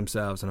doubting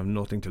themselves and have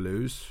nothing to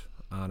lose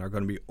and are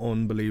going to be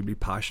unbelievably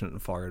passionate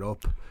and fired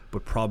up,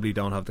 but probably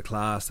don't have the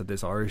class that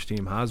this Irish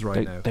team has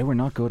now. They were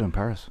not good in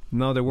Paris.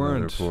 No, they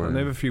weren't. And they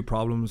have a few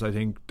problems. I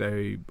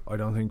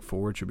don't think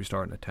Ford should be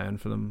starting at 10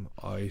 for them.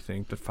 I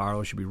think that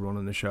Farrell should be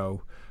running the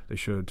show. They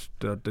should.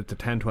 The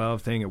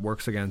 10-12 thing, it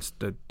works against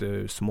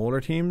the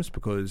smaller teams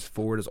because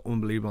Ford is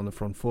unbelievable on the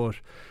front foot.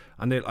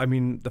 And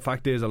the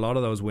fact is, a lot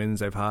of those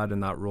wins they've had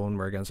in that run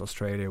were against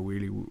Australia, a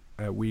really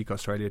weak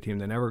Australia team.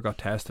 They never got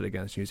tested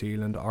against New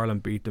Zealand.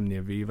 Ireland beat them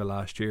in the Aviva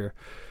last year.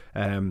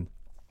 And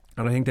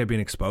I think they've been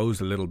exposed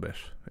a little bit.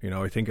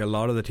 I think a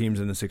lot of the teams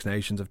in the Six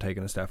Nations have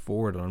taken a step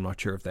forward, and I'm not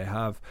sure if they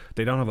have.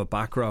 They don't have a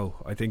back row.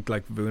 I think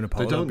like Vunipola.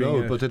 They don't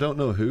know, but they don't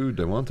know who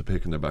they want to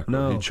pick in their back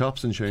row. He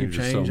chops and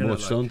changes so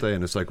much, don't they?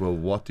 And it's like, well,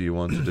 what do you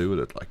want to do with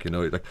it? Like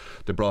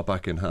they brought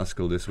back in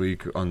Haskell this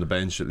week on the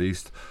bench at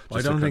least.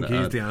 I don't think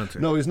he's the answer.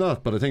 No, he's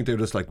not. But I think they're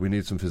just like, we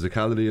need some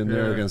physicality in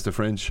there against the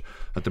French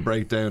at the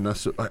breakdown.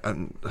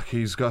 And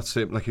he's got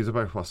he's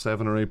about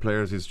 7 or 8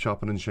 players. He's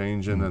chopping and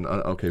changing.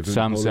 And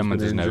Sam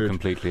Simmons is now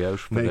completely out.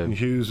 Nathan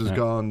Hughes is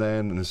gone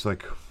then, and it's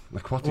like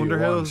what do you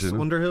want?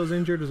 Underhill's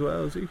injured as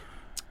well, is he?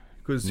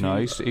 No,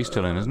 he's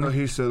still in, isn't he? No,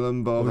 he's still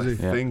in, Bob. I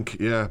think,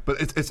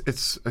 But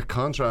it's a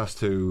contrast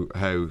to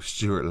how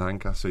Stuart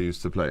Lancaster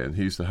used to play, and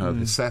he used to have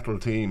his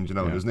settled teams.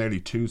 There's nearly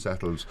 2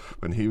 settles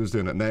when he was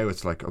doing it. Now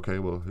it's like, okay,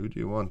 well, who do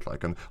you want?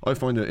 And I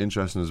find it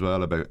interesting as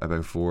well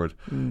about Ford.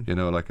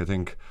 I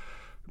think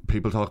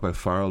people talk about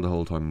Farrell the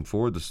whole time, and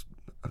Ford is.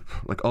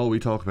 All we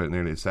talk about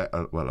nearly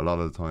a lot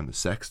of the time is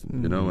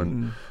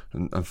Sexton,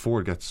 and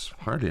Ford gets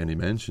hardly any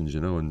mentions,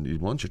 and you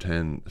want your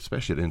 10,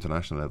 especially at the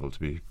international level, to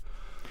be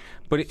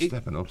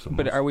stepping up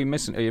somewhat. But are you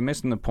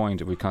missing the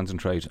point if we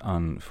concentrate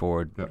on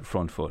Ford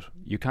front foot?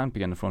 You can't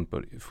be on the front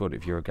foot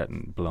if you're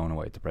getting blown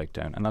away at the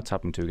breakdown, and that's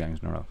happened 2 games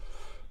in a row.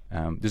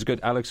 There's a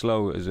good Alex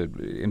Lowe is an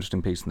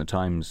interesting piece in the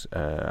Times,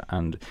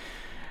 and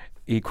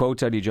he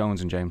quotes Eddie Jones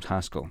and James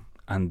Haskell.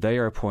 And they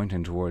are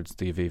pointing towards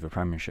the Aviva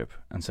Premiership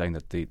and saying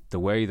that the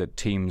way that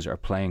teams are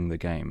playing the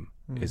game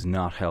is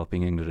not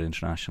helping England at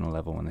international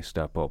level when they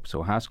step up.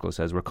 So Haskell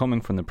says, we're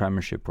coming from the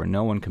Premiership where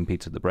no one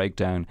competes at the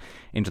breakdown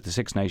into the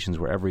Six Nations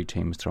where every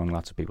team is throwing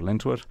lots of people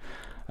into it.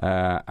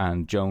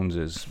 And Jones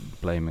is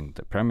blaming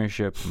the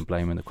Premiership and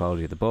blaming the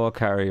quality of the ball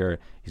carrier.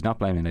 He's not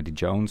blaming Eddie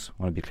Jones.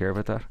 I want to be clear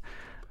about that.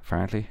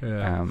 Apparently,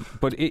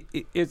 but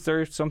is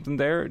there something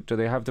there? Do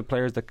they have the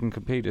players that can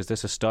compete? Is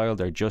this a style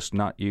they're just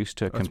not used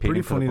to competing? It's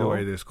pretty funny the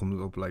way this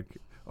comes up.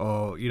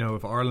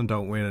 If Ireland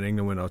don't win and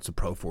England win, it's the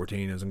Pro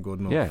 14 isn't good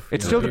enough. Yeah,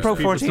 it's still the Pro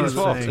 14's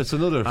fault. It's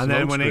another. And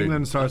then when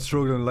England starts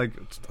struggling,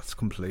 that's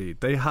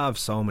complete. They have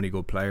so many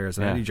good players,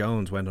 and Eddie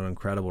Jones went on an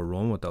incredible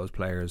run with those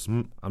players,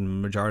 and the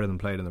majority of them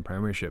played in the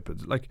Premiership.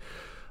 It's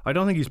I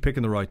don't think he's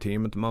picking the right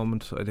team at the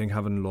moment. I think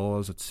having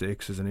Laws at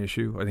 6 is an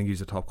issue. I think he's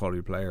a top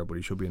quality player, but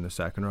he should be in the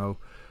second row.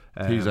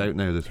 He's out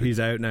now this week.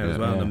 He's out now as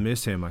well, and I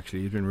miss him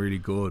actually. He's been really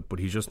good, but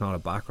he's just not a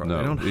back row.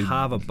 They don't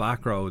have a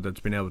back row that's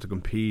been able to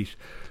compete.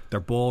 Their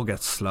ball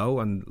gets slow,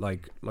 and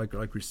like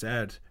we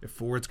said, if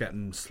Ford's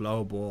getting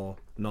slow ball,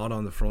 not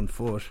on the front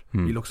foot,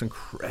 he looks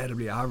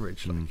incredibly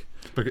average.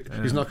 But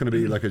he's not going to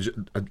be like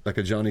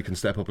a Johnny can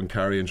step up and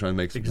carry and try and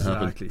make something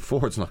happen.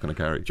 Ford's not going to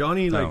carry.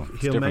 Johnny,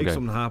 he'll make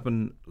something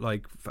happen.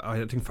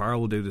 I think Farrell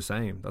will do the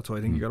same. That's why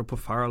I think you got to put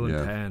Farrell in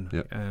 10.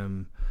 Yeah.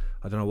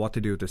 I don't know what to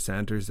do with the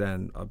centres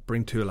then. I'll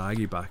bring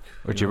Tuilagi back.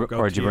 Or do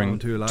you bring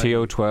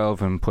Tio 12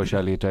 and push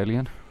Elliot Daly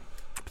in?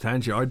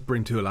 Potentially, I'd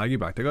bring Tuilagi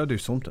back. They got to do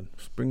something.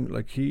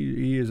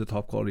 He is a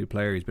top quality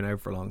player. He's been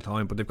out for a long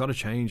time, but they've got to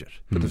change it.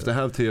 But if they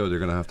have Tio, they're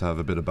going to have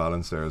a bit of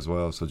balance there as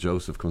well. So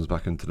Joseph comes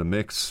back into the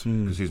mix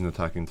because he's an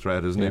attacking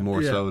threat, isn't he?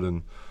 More so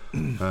than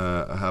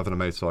having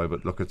him outside.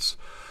 But look, it's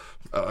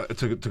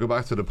to go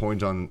back to the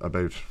point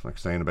about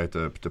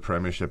the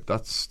Premiership.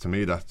 That's to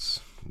me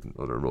that's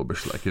utter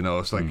rubbish.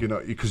 It's like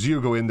because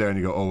you go in there and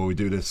you go, oh, well, we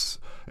do this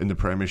in the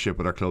Premiership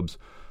with our clubs.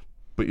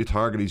 But you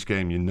target each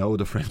game,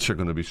 the French are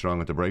going to be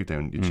strong at the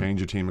breakdown. You change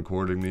your team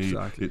accordingly.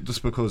 Exactly.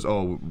 Just because,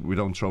 we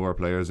don't throw our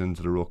players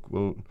into the ruck.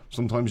 Well,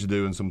 sometimes you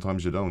do and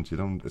sometimes you don't.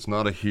 It's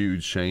not a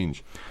huge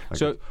change.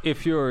 So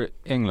if you're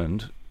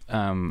England,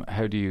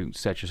 how do you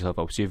set yourself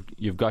up? So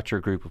you've got your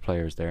group of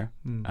players there.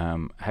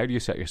 How do you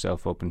set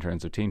yourself up in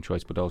terms of team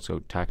choice, but also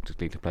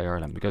tactically to play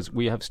Ireland? Because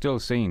we have still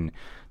seen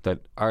that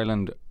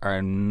Ireland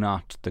are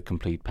not the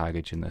complete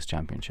package in this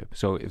championship.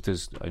 So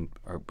I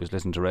was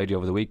listening to radio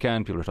over the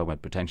weekend, people were talking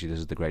about potentially this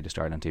is the greatest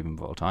Ireland team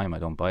of all time. I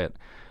don't buy it.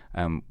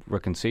 We're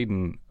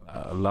conceding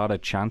a lot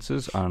of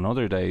chances. On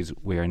other days,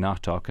 we are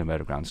not talking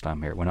about a Grand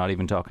Slam here. We're not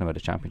even talking about a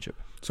championship.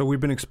 So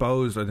we've been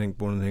exposed. I think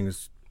one of the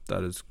things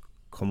that has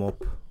come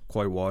up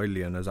quite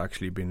widely and has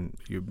actually been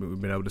we've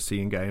been able to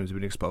see in games,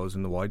 been exposed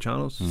in the wide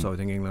channels. So I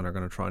think England are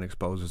going to try and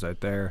expose us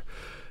out there.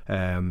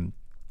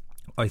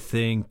 I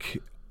think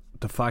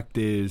the fact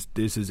is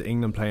this is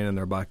England playing in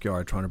their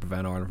backyard trying to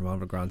prevent Ireland from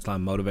having a Grand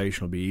Slam.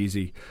 Motivation will be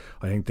easy.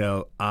 I think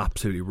they'll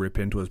absolutely rip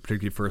into us,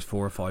 particularly first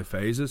 4 or 5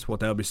 phases. What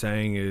they'll be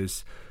saying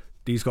is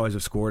these guys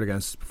have scored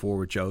against us before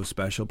with Joe's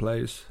special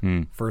plays.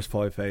 First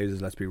 5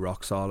 phases, let's be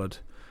rock solid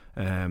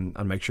and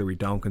make sure we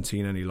don't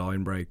concede any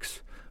line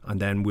breaks, and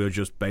then we'll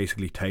just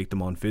basically take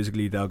them on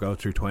physically. They'll go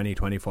through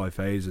 20-25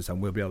 phases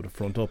and we'll be able to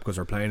front up because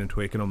we're playing in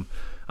Twickenham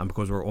and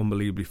because we're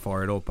unbelievably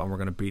fired up and we're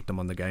going to beat them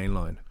on the gain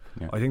line.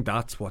 I think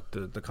that's what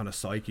the kind of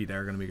psyche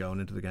they're going to be going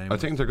into the game. I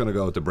think they're going to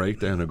go at the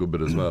breakdown a good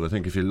bit as well. I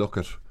think if you look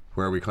at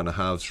where we kind of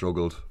have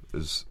struggled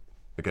is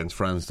against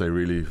France. They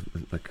really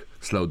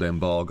slowed down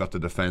ball, got the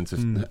defence,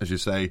 as you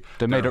say.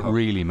 They made it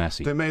really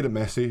messy. They made it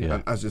messy,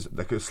 and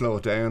they could slow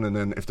it down. And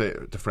then if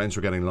the French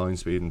were getting line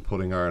speed and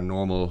putting our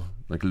normal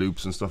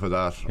loops and stuff like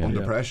that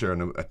under pressure,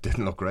 and it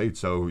didn't look great.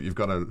 So you've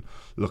got to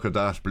look at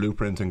that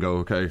blueprint and go,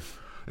 okay,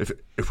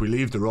 if we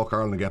leave the ruck,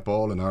 Ireland get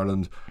ball, and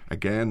Ireland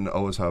again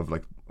always have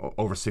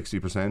over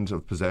 60%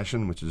 of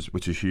possession, which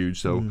is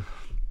huge. So.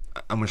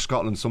 And with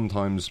Scotland,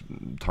 sometimes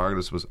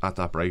target was at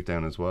that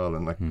breakdown as well,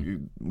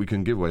 and we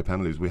can give away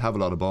penalties. We have a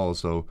lot of balls,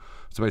 so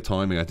it's about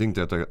timing. I think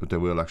that they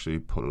will actually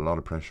put a lot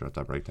of pressure at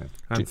that breakdown.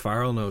 And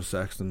Farrell knows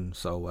Sexton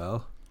so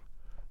well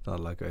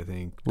that I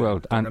think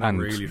and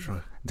really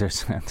try.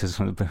 There's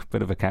a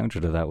bit of a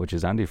counter to that, which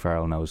is Andy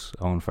Farrell knows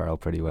Owen Farrell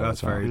pretty well.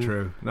 That's very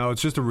true. No,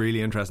 it's just a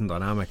really interesting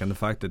dynamic, and the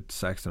fact that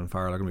Sexton and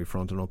Farrell are going to be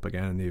fronting up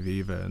again in the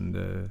Aviva and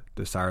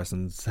the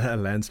Saracens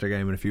Leinster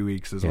game in a few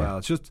weeks as well.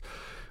 It's just,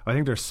 I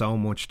think there's so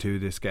much to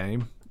this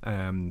game,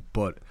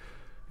 but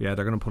they're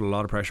going to put a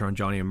lot of pressure on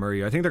Johnny and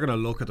Murray. I think they're going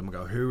to look at them and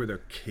go, who are their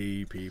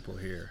key people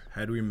here?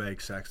 How do we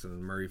make Sexton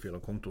and Murray feel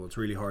uncomfortable? It's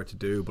really hard to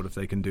do, but if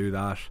they can do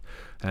that,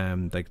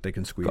 they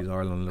can squeeze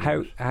Ireland a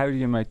little bit. How do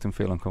you make them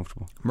feel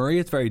uncomfortable? Murray,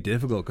 it's very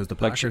difficult because the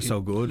pack are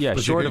so good. Yeah,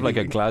 but sort of like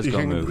a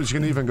Glasgow move. You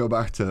can even go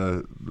back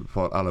to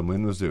what Alan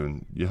Wynne was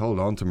doing. You hold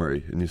on to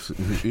Murray, and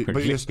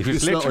but you're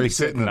literally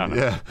sitting on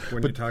it.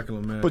 When you tackle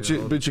him, but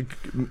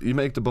you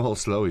make the ball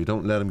slow. You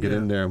don't let him get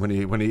in there. When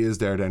he is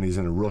there, then he's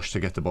in a rush to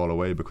get the ball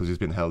away because he's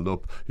been held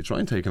up. You try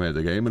and take him out of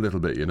the game a little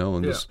bit, and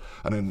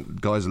then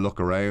guys will look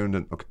around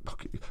and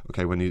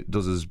okay, when he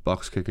does his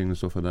box kicking and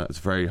stuff like that, it's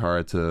very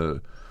hard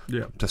to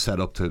set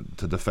up to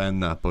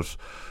defend that. But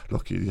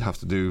look, you have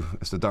to do,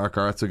 it's the dark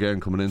arts again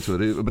coming into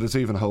it, but it's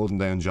even holding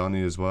down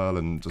Johnny as well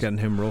and just getting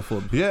him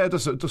ruffled.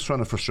 Just trying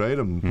to frustrate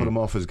him, put him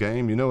off his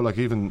game,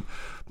 even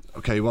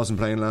he wasn't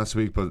playing last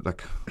week,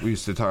 but we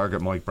used to target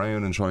Mike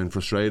Brown and try and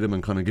frustrate him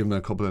and kind of give him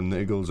a couple of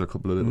niggles or a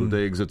couple of little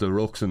digs at the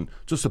rucks, and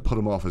just to put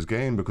him off his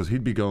game, because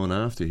he'd be going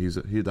after, he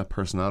had that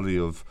personality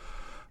of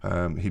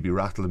he'd be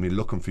rattling me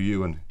looking for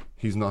you, and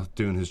he's not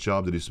doing his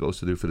job that he's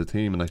supposed to do for the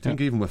team. And I think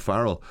even with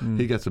Farrell,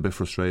 he gets a bit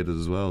frustrated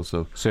as well.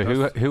 So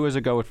who has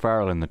a go at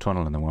Farrell in the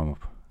tunnel in the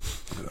warm-up?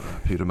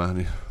 Peter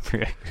Manny.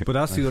 But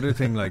that's the other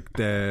thing,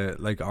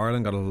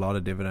 Ireland got a lot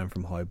of dividend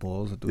from high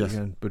balls at the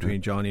weekend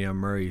between Johnny and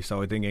Murray,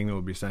 so I think England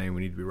would be saying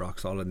we need to be rock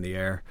solid in the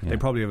air. They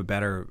probably have a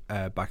better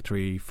back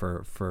three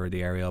for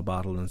the aerial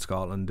battle than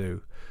Scotland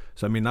do.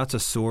 So that's a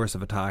source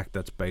of attack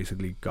that's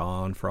basically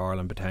gone for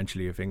Ireland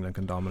potentially if England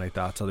can dominate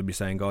that. So they'd be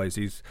saying, guys,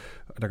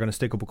 they're going to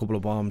stick up a couple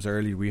of bombs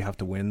early. We have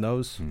to win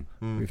those.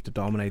 We have to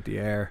dominate the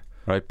air.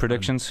 Right,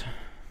 predictions?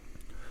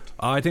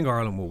 I think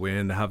Ireland will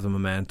win. They have the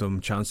momentum,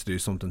 chance to do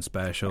something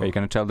special. Are you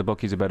going to tell the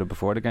bookies about it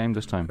before the game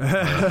this time?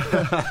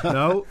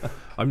 No,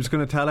 I'm just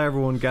going to tell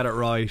everyone get it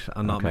right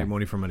and not make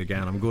money from it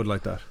again. I'm good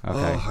like that.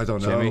 Okay. I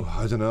don't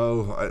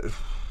know.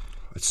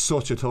 It's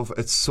such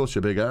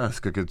a big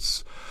ask.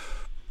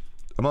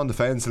 I'm on the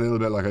fence a little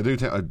bit. I do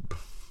think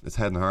it's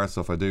head and heart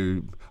stuff. I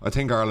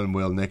think Ireland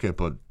will nick it,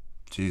 but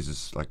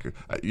Jesus,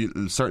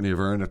 you certainly have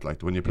earned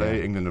it. When you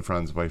play England and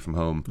France away from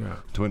home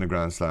to win a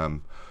Grand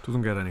Slam,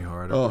 doesn't get any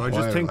harder. I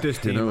just think this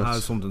team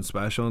has something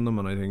special in them,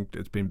 and I think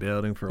it's been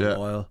building for a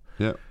while.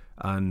 Yeah,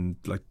 and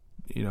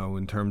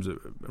in terms of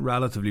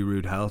relatively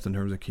rude health, in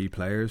terms of key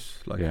players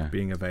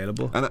being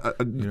available. And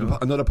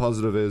another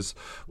positive is,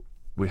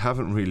 we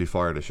haven't really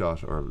fired a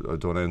shot or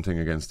done anything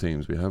against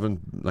teams. We haven't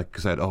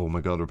said, oh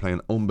my God, we're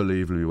playing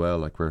unbelievably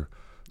well. We're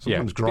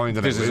sometimes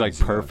grinding. This is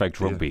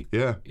perfect rugby.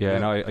 Yeah.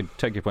 No, I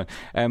take your point.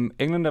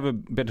 England have a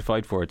bit to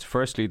fight for. It's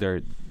firstly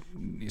they're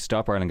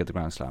stop Ireland get the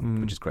Grand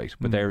Slam, which is great,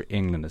 but they're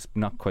England. It's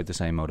not quite the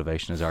same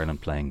motivation as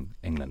Ireland playing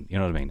England. You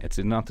know what I mean? It's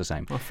not the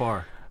same. Not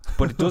far.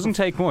 But it doesn't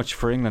take much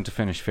for England to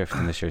finish fifth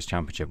in this year's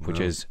championship, which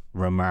is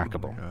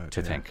remarkable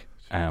to think.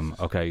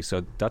 Okay,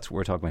 so that's what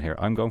we're talking about here.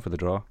 I'm going for the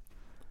draw,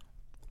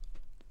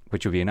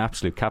 which would be an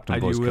absolute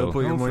captain buzz kill. You will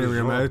put your money where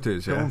your mouth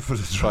is. Going for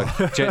the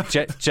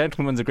draw.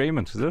 Gentleman's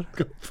agreement, is it?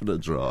 Go for the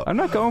draw. I'm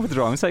not going for the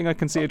draw. I'm saying I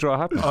can see a draw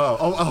happen.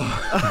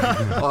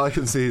 I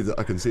can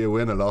see a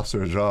win, a loss,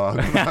 or a draw.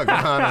 Come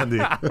on, Andy.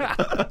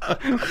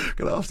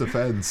 Get off the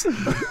fence.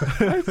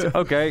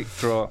 Okay,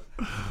 draw.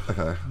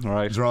 Okay, all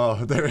right.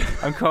 Draw. There.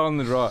 I'm calling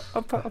the draw.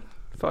 Up.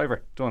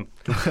 Fiver. Done.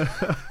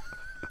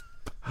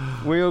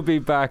 We'll be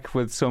back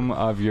with some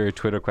of your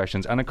Twitter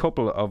questions and a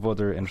couple of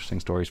other interesting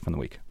stories from the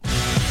week.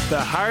 The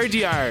Hard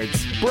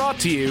Yards, brought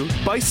to you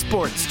by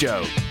Sports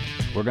Joe.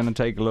 We're going to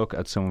take a look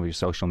at some of your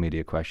social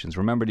media questions.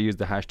 Remember to use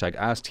the hashtag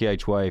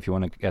AskTHY if you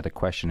want to get a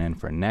question in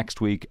for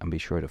next week, and be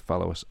sure to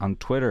follow us on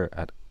Twitter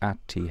at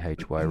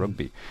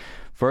 @THYRugby.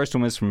 First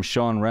one is from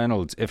Sean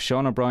Reynolds. If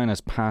Sean O'Brien has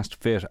passed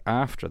fit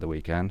after the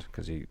weekend,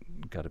 because he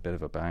got a bit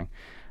of a bang,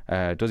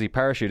 does he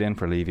parachute in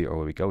for Levy, or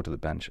will he go to the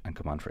bench and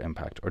come on for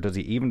impact? Or does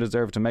he even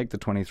deserve to make the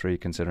 23,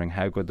 considering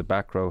how good the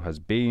back row has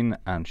been,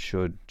 and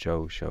should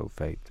Joe show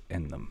faith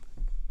in them?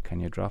 Can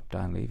you drop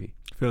Dan Levy?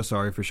 I feel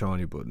sorry for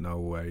Shawnee, but no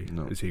way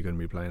is he going to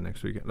be playing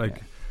next weekend.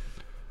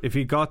 If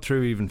he got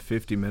through even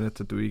 50 minutes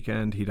at the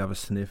weekend, he'd have a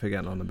sniff of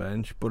getting on the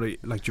bench. But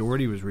like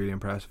Geordie was really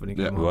impressive when he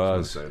came on.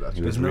 Was.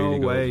 There's no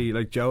way.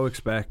 Like Joe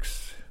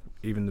expects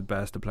even the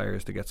best of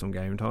players to get some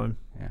game time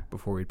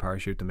before he'd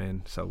parachute them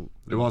in. So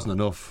it wasn't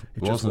enough.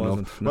 It wasn't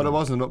enough. No. Well, it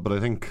wasn't enough. But I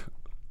think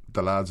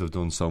the lads have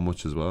done so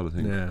much as well. I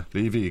think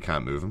Levy, you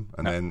can't move him,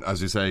 and then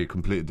as you say,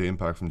 completed the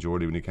impact from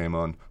Geordie when he came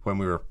on when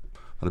we were.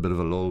 Had a bit of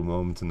a lull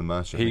moment in the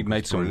match. He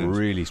made some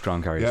really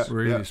strong carries.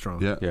 Really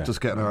strong. Yeah.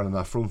 Just getting Ireland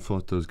that front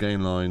foot, those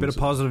gain lines. Bit of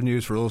positive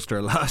news for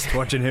Ulster last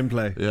watching him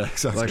play. Yeah,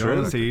 exactly. Like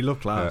honestly, he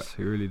looked class.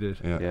 He really did.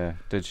 Yeah.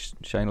 Did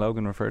Shane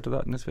Logan refer to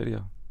that in this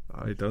video?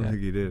 I don't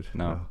think he did.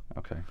 No.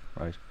 Okay.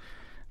 Right.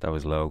 That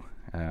was low.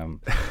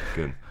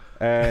 Good.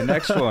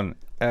 Next one.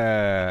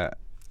 I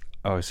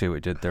see what you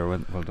did there.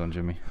 Well done,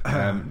 Jimmy.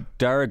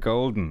 Dara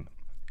Golden.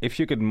 If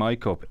you could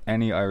mic up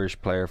any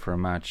Irish player for a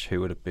match,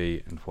 who would it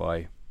be and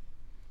why?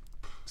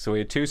 So we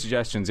had 2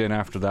 suggestions in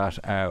after that.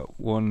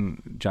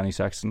 One, Johnny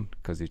Sexton,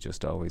 because he's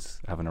just always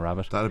having a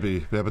rabbit. But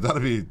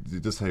that'd be you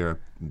just hear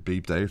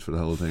beeped out for the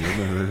whole thing,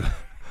 isn't it?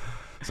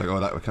 It's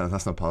like,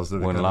 that's not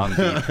positive. One long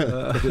beep.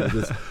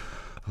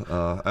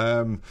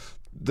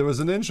 There was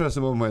an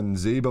interesting one when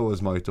Zebo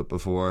was mic'd up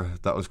before.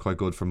 That was quite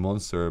good for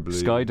Munster, I believe.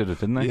 Sky did it,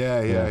 didn't they?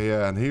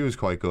 Yeah, and he was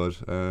quite good.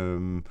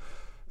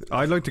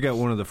 I'd like to get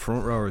one of the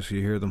front rowers so you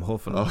hear them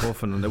huffing and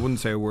puffing and they wouldn't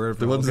say a word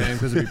for the whole game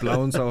because it'd be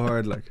blowing so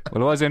hard. Like.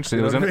 Well, it was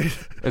interesting.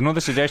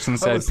 Another suggestion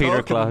said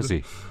Peter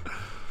Clohessy.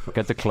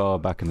 Get the claw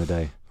back in the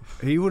day.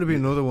 He would have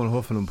been another one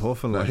huffing and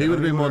puffing. He would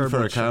have been one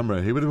for a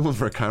camera. He would have been one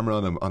for a camera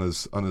on him on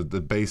the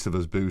base of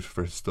his boot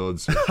for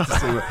studs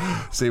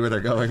to see where they're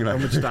going. Like.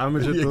 How much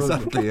damage it does.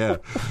 Exactly. Yeah.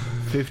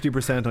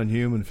 50% on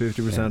human,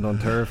 50% on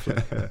turf.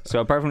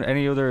 So apart from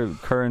any other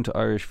current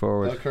Irish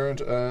forward,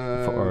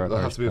 that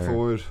has to be a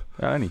forward.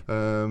 Any.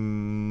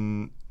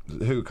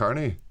 Who?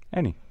 Carney.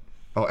 Any.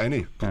 Oh,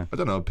 any. Yeah. I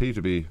don't know. Pete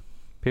would be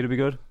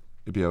good.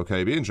 It'd be okay.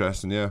 It'd be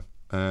interesting. Yeah.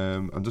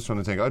 I'm just trying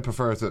to think. I'd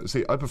prefer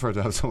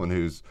to have someone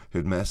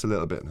who'd mess a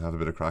little bit and have a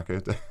bit of crack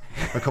out there.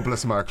 A couple of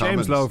smart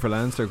comments. James Lowe for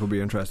Leinster could be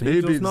interesting.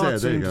 He does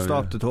not seem to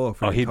stop to talk.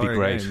 For he'd be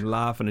great. Game,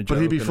 laughing and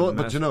joking. But he'd be fun.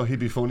 But he'd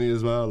be funny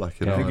as well.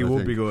 Like I think he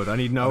would be good,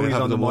 and he'd know he's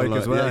on the mic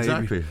as well. Yeah,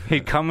 exactly.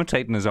 He'd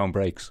commentate in his own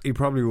breaks. He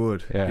probably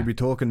would. Yeah. He'd be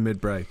talking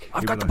mid-break.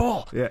 I've got the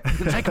ball. Yeah,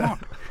 take him on.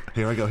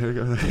 Here I go. Yeah,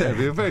 it'd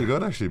be very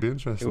good. Actually, it'd be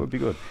interesting. It would be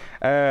good.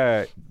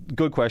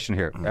 Good question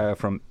here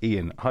from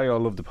Ian. Hi, all,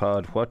 love the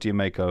pod. What do you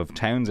make of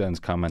Townsend's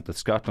comment that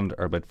Scotland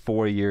are about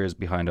 4 years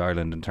behind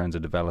Ireland in terms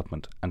of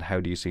development, and how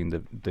do you see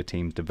the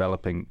teams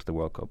developing to the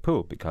World Cup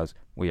pool, because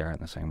we are in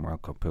the same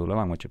World Cup pool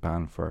along with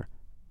Japan for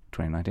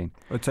 2019?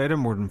 I'd say they're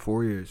more than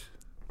 4 years.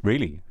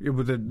 Really? Yeah,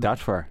 but that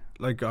far?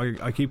 Like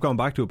I keep going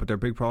back to it, but their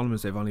big problem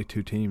is they've only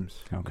 2 teams.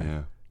 Okay.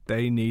 Yeah.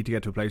 They need to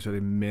get to a place where they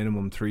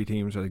minimum 3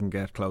 teams so they can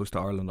get close to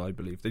Ireland, I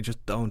believe. They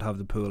just don't have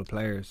the pool of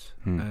players.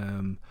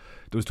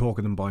 There was talk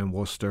of them buying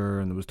Worcester,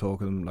 and there was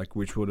talk of them, like,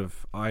 which would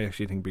have, I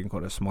actually think, been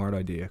quite a smart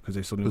idea, because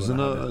they suddenly was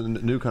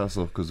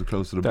Newcastle, because they're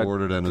close to the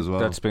border then as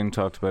well. That's been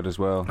talked about as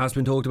well. Has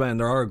been talked about, and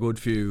there are a good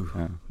few,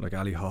 like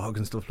Ali Hogg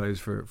and stuff plays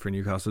for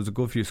Newcastle. There's a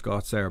good few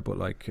Scots there, but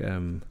like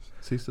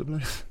is he still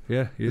playing?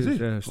 Yeah, he is.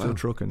 Yeah, still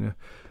trucking.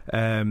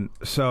 Yeah.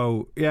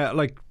 So yeah,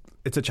 like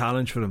it's a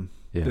challenge for them.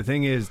 Yeah. The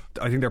thing is,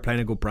 I think they're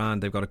playing a good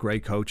brand. They've got a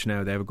great coach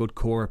now. They have a good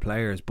core of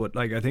players. But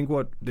like, I think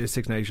what the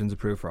Six Nations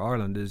approved for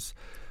Ireland is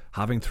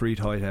having 3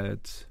 tight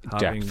heads,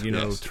 having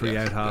depth. 3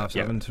 out halves,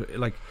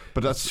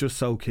 but that's just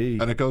so key.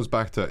 And it goes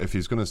back to, if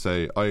he's going to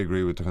say, I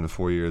agree with the kind of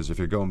 4 years. If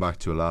you're going back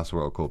to a last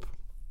World Cup,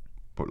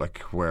 but like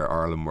where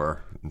Ireland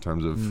were in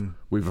terms of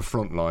we've a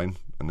front line,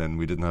 and then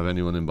we didn't have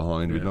anyone in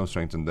behind. We had no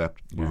strength and depth.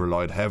 We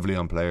relied heavily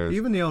on players.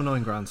 Even the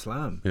 2009 Grand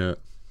Slam. Yeah.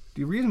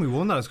 The reason we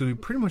won that is because we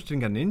pretty much didn't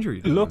get an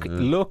injury. Look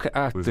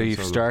at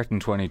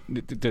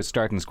the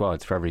starting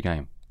squads for every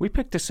game. We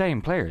picked the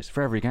same players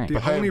for every game.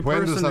 The only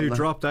person who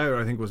dropped out,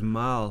 I think, was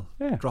Mal.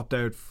 Dropped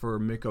out for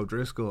Mick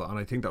O'Driscoll, and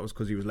I think that was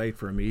because he was late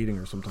for a meeting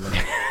or something like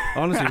that.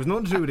 Honestly, it was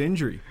nothing to do with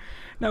injury.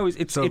 No,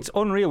 it's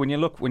unreal when you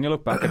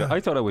look back at it.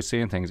 I thought I was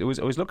seeing things. I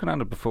was looking at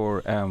it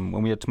before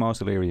when we had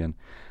Tomás O'Leary in,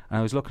 and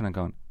I was looking and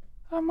going,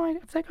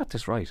 have they got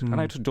this right? And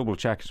I had to double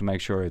check to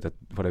make sure that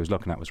what I was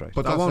looking at was right.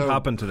 But that won't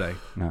happen today.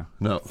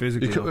 No.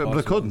 Physically, but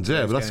it couldn't.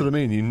 Yeah, but that's what I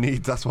mean. You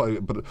need. That's why.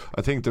 But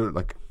I think they're,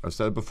 like I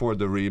said before,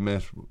 the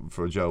remit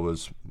for Joe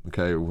was,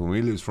 okay, when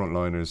we lose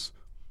frontliners,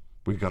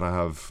 we gotta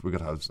have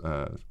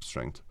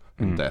strength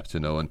and depth,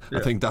 and I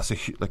think that's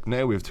like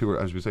now we have 2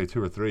 or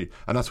 3,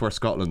 and that's where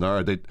Scotland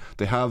are.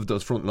 They have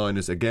those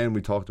frontliners again.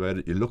 We talked about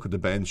it. You look at the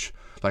bench,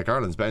 like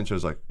Ireland's bench. I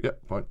was like, yeah,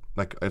 fine.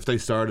 Like if they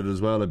started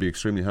as well, I'd be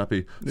extremely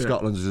happy.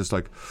 Scotland's is just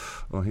like,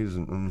 oh, he's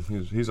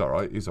all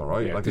right. He's all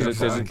right. Yeah, like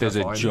there's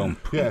a jump.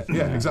 Yeah,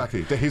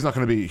 exactly. He's not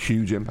going to be a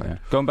huge impact. Yeah.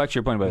 Going back to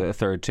your point about a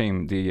third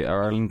team, the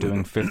Ireland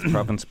doing 5th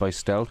province by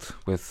stealth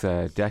with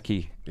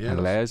Decky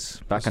and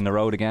Les back on the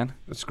road again.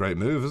 It's a great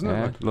move, isn't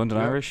it? Like, London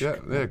Irish.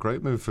 Yeah,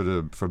 great move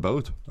for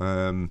both.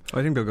 I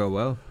think they'll go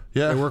well.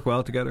 Yeah, they work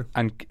well together.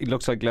 And it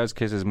looks like Les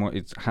Kiss is more.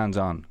 It's hands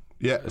on.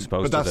 Yeah, as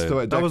opposed but that's to the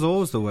way. That was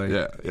always the way.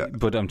 Yeah.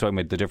 But I'm talking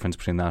about the difference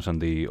between that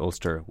and the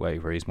Ulster way,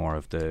 where he's more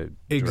of the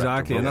Exactly, and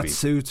director of that rugby.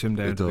 suits him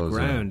down It to the does,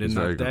 ground. yeah. In He's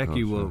that very good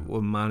Decky coach,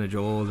 will manage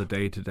all the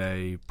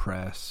day-to-day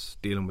press,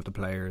 dealing with the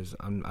players,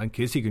 and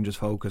Kissy can just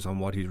focus on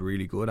what he's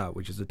really good at,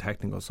 which is the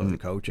technical side of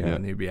coaching,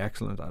 and he'd be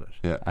excellent at it.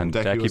 Yeah, And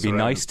Decky was be around.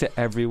 nice to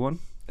everyone.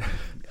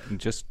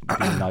 Just be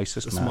the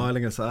nicest The man.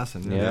 smiling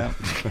assassin. Yeah.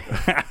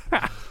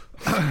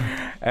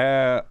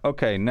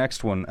 Okay,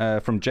 next one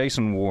from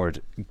Jason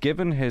Ward.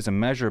 Given his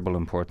immeasurable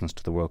importance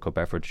to the World Cup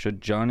effort,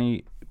 should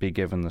Johnny be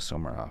given the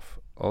summer off?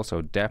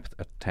 Also, depth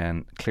at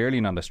 10, clearly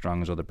not as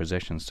strong as other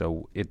positions,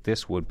 so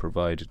this would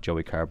provide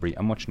Joey Carberry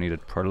a much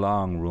needed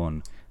prolonged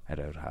run at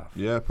out half.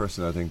 Yeah,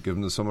 personally, I think give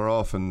him the summer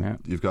off, and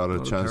you've got a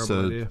Not a chance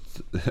terrible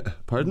to.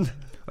 Pardon?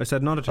 I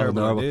said not a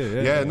terrible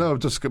idea. Yeah, no,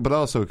 but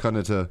also kind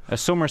of to A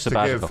summer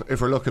sabbatical.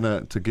 if we're looking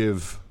at to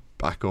give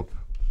backup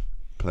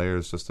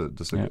players just a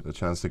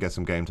chance to get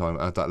some game time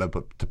at that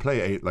level, but to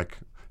play 8, like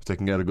if they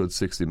can get a good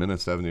 60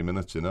 minutes, 70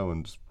 minutes,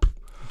 and just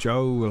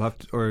Joe will have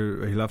to,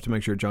 or he'll have to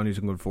make sure Johnny's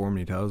in good form. And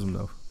he tells him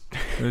though.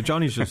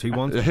 Johnny's just he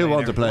wants. he'll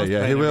want to play. He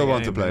Yeah, he will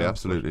want to game, play.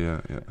 Absolutely.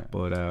 Yeah.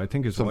 But I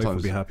think his wife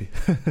would be happy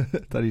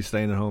that he's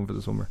staying at home for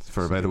the summer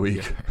For about a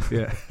week.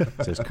 Yeah.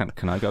 Says,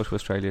 can I go to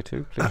Australia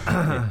too, please?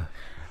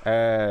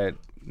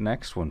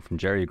 Next one from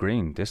Jerry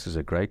Green. This is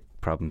a great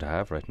problem to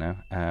have right now.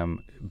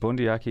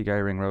 Bundy, Aki,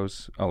 Gary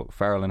Ringrose,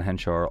 Farrell and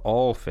Henshaw are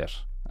all fit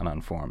and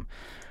on form.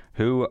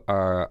 Who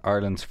are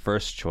Ireland's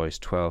first choice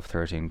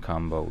 12-13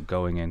 combo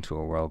going into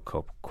a World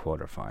Cup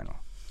quarter-final?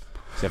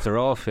 So if they're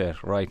all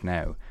fit right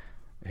now,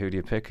 who do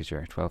you pick as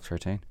your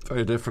 12-13?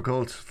 Very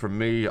difficult. For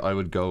me, I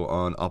would go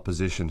on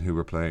opposition who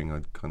were playing.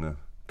 I'd kind of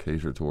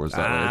cater towards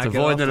that. It's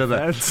avoiding it a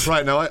bit.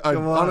 Right, now, I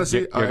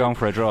honestly... You're going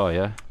for a draw,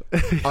 yeah?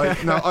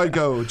 I'd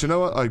go... Do you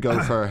know what? I'd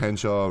go for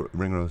Henshaw,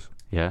 Ringrose.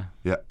 Yeah?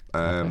 Yeah.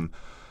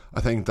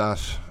 I think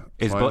that...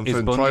 Is Bundy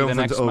the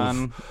next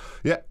man?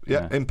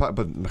 Yeah, impact,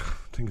 but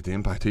think of the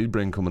impact he'd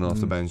bring coming off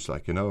the bench,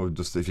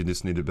 just if you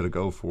just need a bit of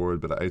go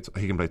forward, but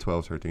he can play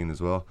 12-13 as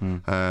well.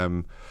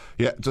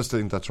 Just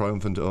think that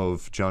triumphant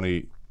of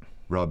Johnny,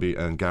 Robbie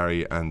and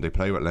Gary, and they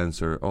play with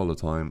Leinster all the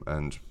time,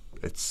 and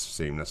it's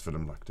seamless for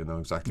them, they know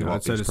exactly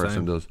what each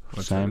person does.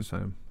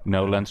 Same.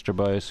 No Leinster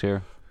bias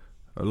here?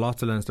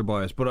 Lots of Leinster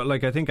bias, but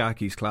I think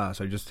Aki's class.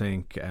 I just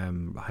think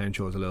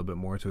Henshaw's a little bit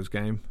more to his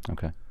game.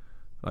 Okay.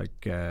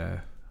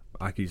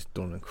 Aki's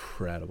done an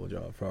incredible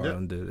job for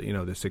Ireland,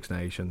 the Six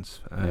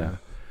Nations.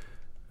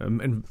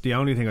 And the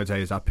only thing I'd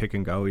say is that pick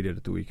and go he did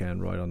at the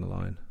weekend right on the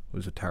line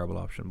was a terrible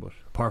option, but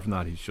apart from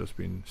that he's just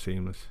been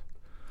seamless.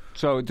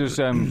 So there's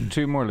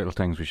 2 more little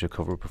things we should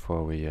cover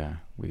before we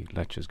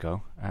let you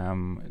go.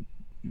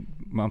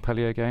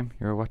 Montpellier game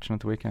you were watching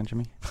at the weekend,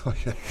 Jimmy? Oh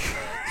yeah.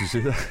 Did you see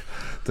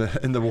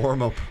that? In the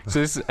warm up.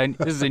 So this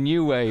is a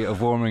new way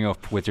of warming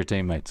up with your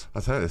teammates.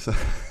 I'll tell you.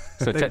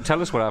 So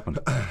tell us what happened.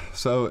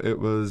 So it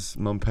was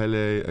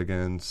Montpellier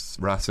against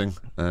Racing,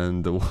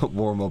 and the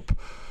warm up.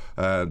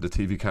 The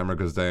TV camera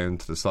goes down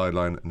to the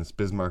sideline, and it's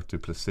Bismarck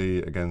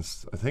Duplessis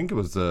against, I think it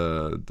was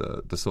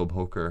the sub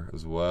hooker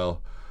as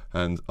well.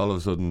 And all of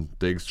a sudden,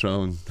 Diggs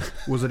thrown.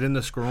 Was it in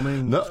the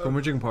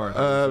scrummaging part?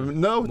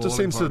 No, it just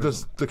seems to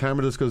the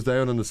camera just goes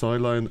down on the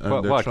sideline.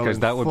 And what? Because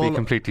that would be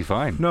completely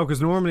fine. No,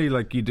 because normally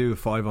you do a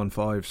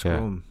 5-on-5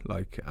 scrum,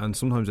 and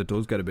sometimes it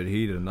does get a bit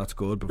heated, and that's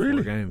good before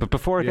a game. But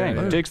before a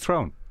game, Diggs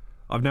thrown.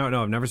 I've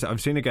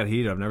seen it get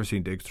heated. I've never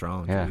seen Diggs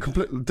thrown. Yeah.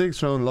 Diggs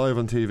thrown live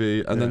on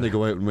TV, and then they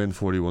go out and win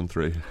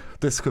 41-3.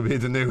 This could be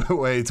the new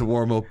way to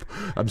warm up.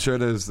 I'm sure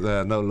there's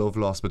no love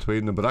lost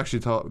between them, but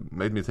actually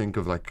made me think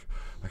of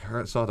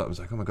I saw that, I was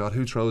like, oh my god,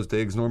 who throws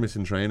Diggs? Normally it's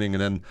in training,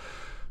 and then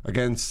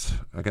against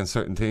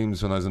certain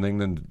teams when I was in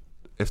England,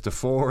 if the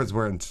forwards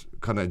weren't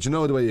kind of, do you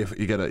know the way you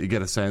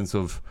get a sense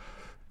of,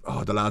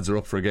 oh, the lads are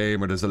up for a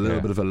game, or there's a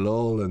little bit of a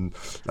lull and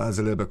lads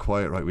are a little bit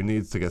quiet, right? We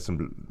need to get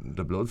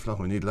the blood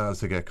flowing. We need lads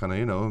to get kind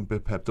of, a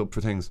bit pepped up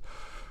for things.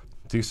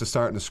 They used to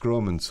start in the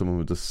scrum, and someone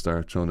would just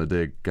start trying to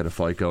dig, get a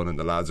fight going, and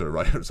the lads are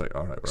right. It's like,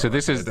 all right. So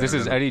this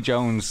is Eddie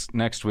Jones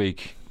next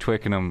week.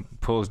 Twickenham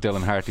pulls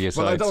Dylan Hartley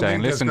aside,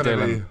 saying, "Listen,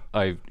 Dylan,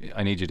 I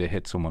need you to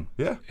hit someone."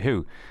 Yeah.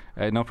 Who?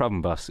 No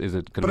problem, boss. Is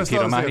it going to be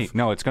Peter O'Mahony?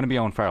 No, it's going to be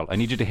Owen Farrell. I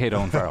need you to hit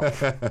Owen Farrell.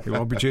 You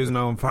won't be choosing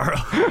Owen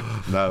Farrell.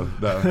 No,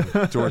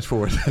 George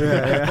Ford.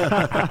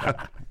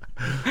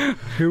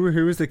 Who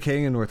was the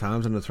king in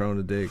Northampton that thrown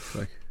the Diggs?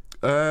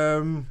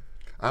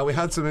 We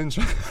had some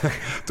interest.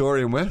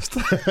 Dorian West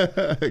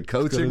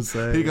coaching.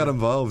 He got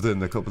involved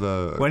in a couple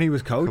of when he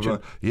was coaching.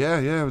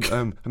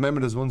 I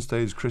remember there's one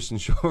stage Christian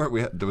Short.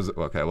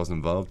 I wasn't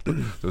involved. There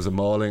was a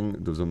mauling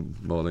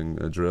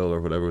drill or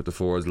whatever with the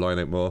forwards, line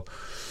out maul,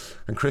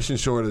 and Christian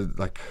Short had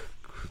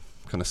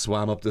kind of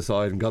swam up the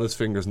side and got his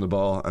fingers in the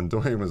ball, and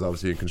Dorian was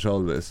obviously in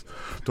control of this.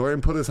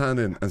 Dorian put his hand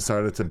in and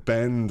started to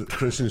bend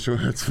Christian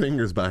Short's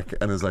fingers back,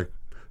 and was like,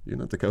 you're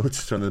not the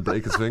coach, trying to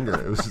break his finger.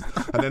 It was,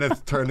 and then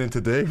it turned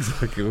into Diggs.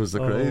 It was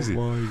crazy.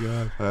 Oh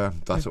my god!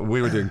 That's what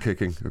we were doing,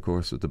 kicking, of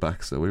course, with the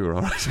back, so we were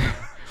all right.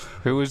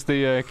 Who was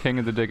the king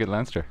of the dig at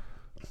Leinster?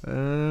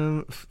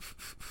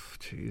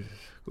 Jesus,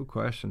 good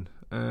question.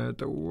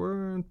 There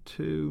weren't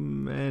too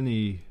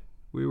many.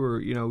 We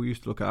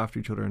used to look after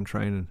each other in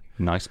training.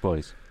 Nice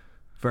boys.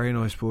 Very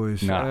nice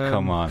boys. Nah,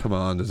 come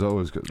on. There's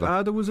always good.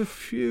 There was a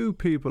few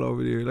people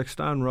over the year. Like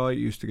Stan Wright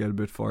used to get a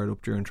bit fired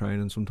up during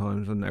training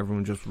sometimes, and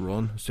everyone just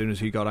run as soon as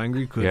he got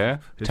angry. Cause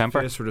his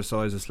temper. fists were the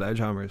size of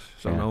sledgehammers.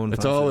 So no one.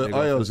 It's always,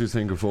 I always used to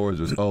think of forwards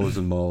was always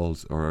in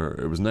mauls, or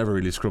it was never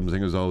really scrums. I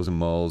think it was always in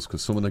mauls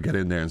because someone would get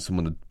in there and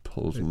someone would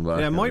pull them back.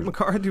 Yeah, Mike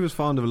McCarthy was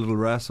fond of a little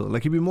wrestle.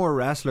 Like he'd be more a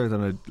wrestler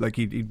than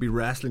he'd be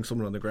wrestling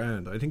someone on the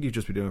ground. I think he'd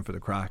just be doing it for the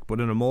crack. But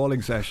in a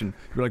mauling session,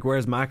 you'd be like,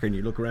 "Where's Macker?" And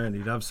you look around,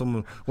 he'd have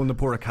one of the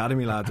poor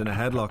academy lads in a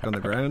headlock on the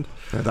ground.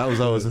 Yeah, that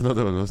was always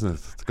another one, wasn't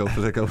it?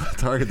 To go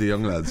target the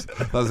young lads.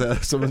 That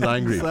was someone's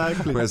angry.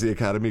 Exactly. Where's the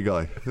academy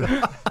guy?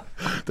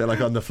 They're like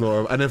on the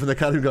floor, and if an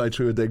academy guy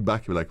threw a dig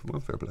back, you'd be like, well,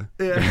 fair play.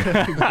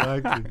 Yeah,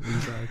 exactly.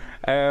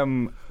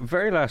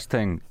 Very last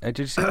thing. Did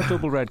you see the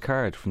double red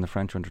card from the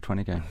French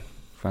under-20 game,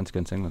 France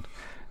against England?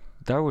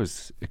 That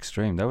was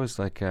extreme. That was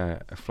like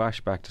a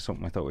flashback to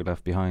something I thought we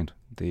left behind.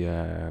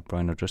 The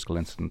Brian O'Driscoll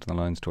incident on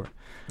the Lions tour.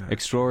 Yeah.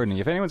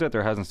 Extraordinary. If anyone's out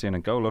there hasn't seen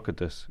it, go look at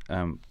this.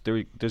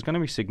 There's going to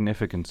be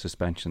significant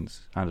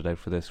suspensions handed out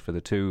for this. For the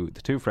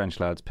two French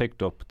lads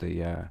picked up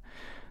the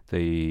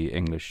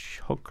English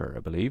hooker,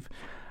 I believe,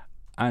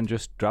 and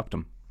just dropped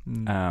him.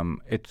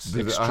 It's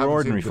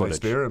extraordinary footage.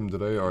 Did they spear him? Did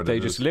they? Or they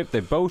just lift. They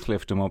both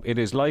lift him up. It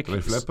is like did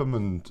they flip him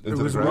and into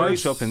it was the ground?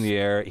 right up in the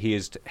air.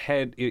 His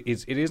head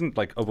it isn't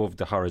like above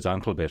the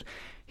horizontal bit.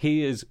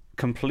 He is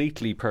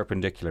completely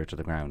perpendicular to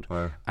the ground,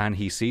 and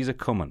he sees it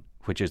coming,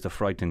 which is the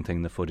frightening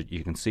thing. The footage,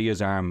 you can see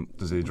his arm.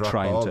 Does he drop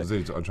ball?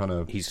 I'm trying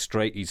to. He's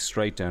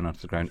straight down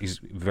onto the ground. He's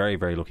very,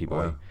 very lucky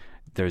boy. Wow.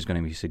 There's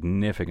going to be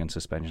significant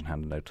suspension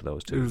handed out to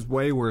those two. It was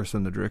way worse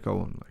than the Dricko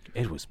one.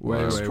 It was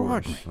way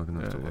extraordinary.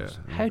 worse.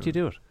 How do you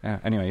do it?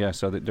 Anyway, yeah.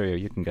 So there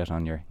you can get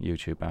on your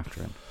YouTube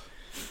after it.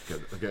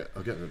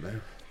 I'll get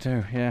it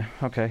now.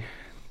 Okay.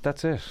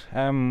 That's it.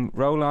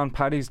 Roll on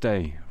Paddy's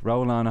Day.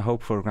 Roll on a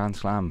hopeful Grand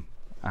Slam.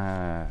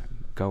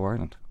 Go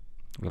Ireland.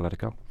 We'll let it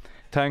go.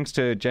 Thanks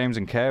to James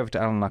and Kev, to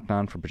Alan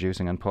McLaughlin for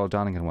producing, and Paul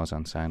Donegan was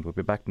on sound. We'll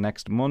be back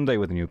next Monday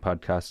with a new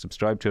podcast.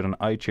 Subscribe to it on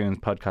iTunes,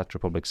 Podcast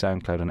Republic,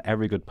 SoundCloud, and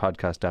every good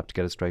podcast app to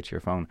get it straight to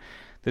your phone.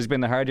 This has been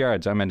The Hard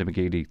Yards. I'm Enda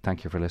McGeady.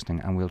 Thank you for listening,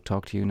 and we'll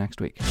talk to you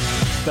next week.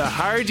 The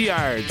Hard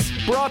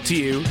Yards, brought to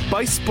you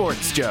by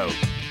Sports Joe.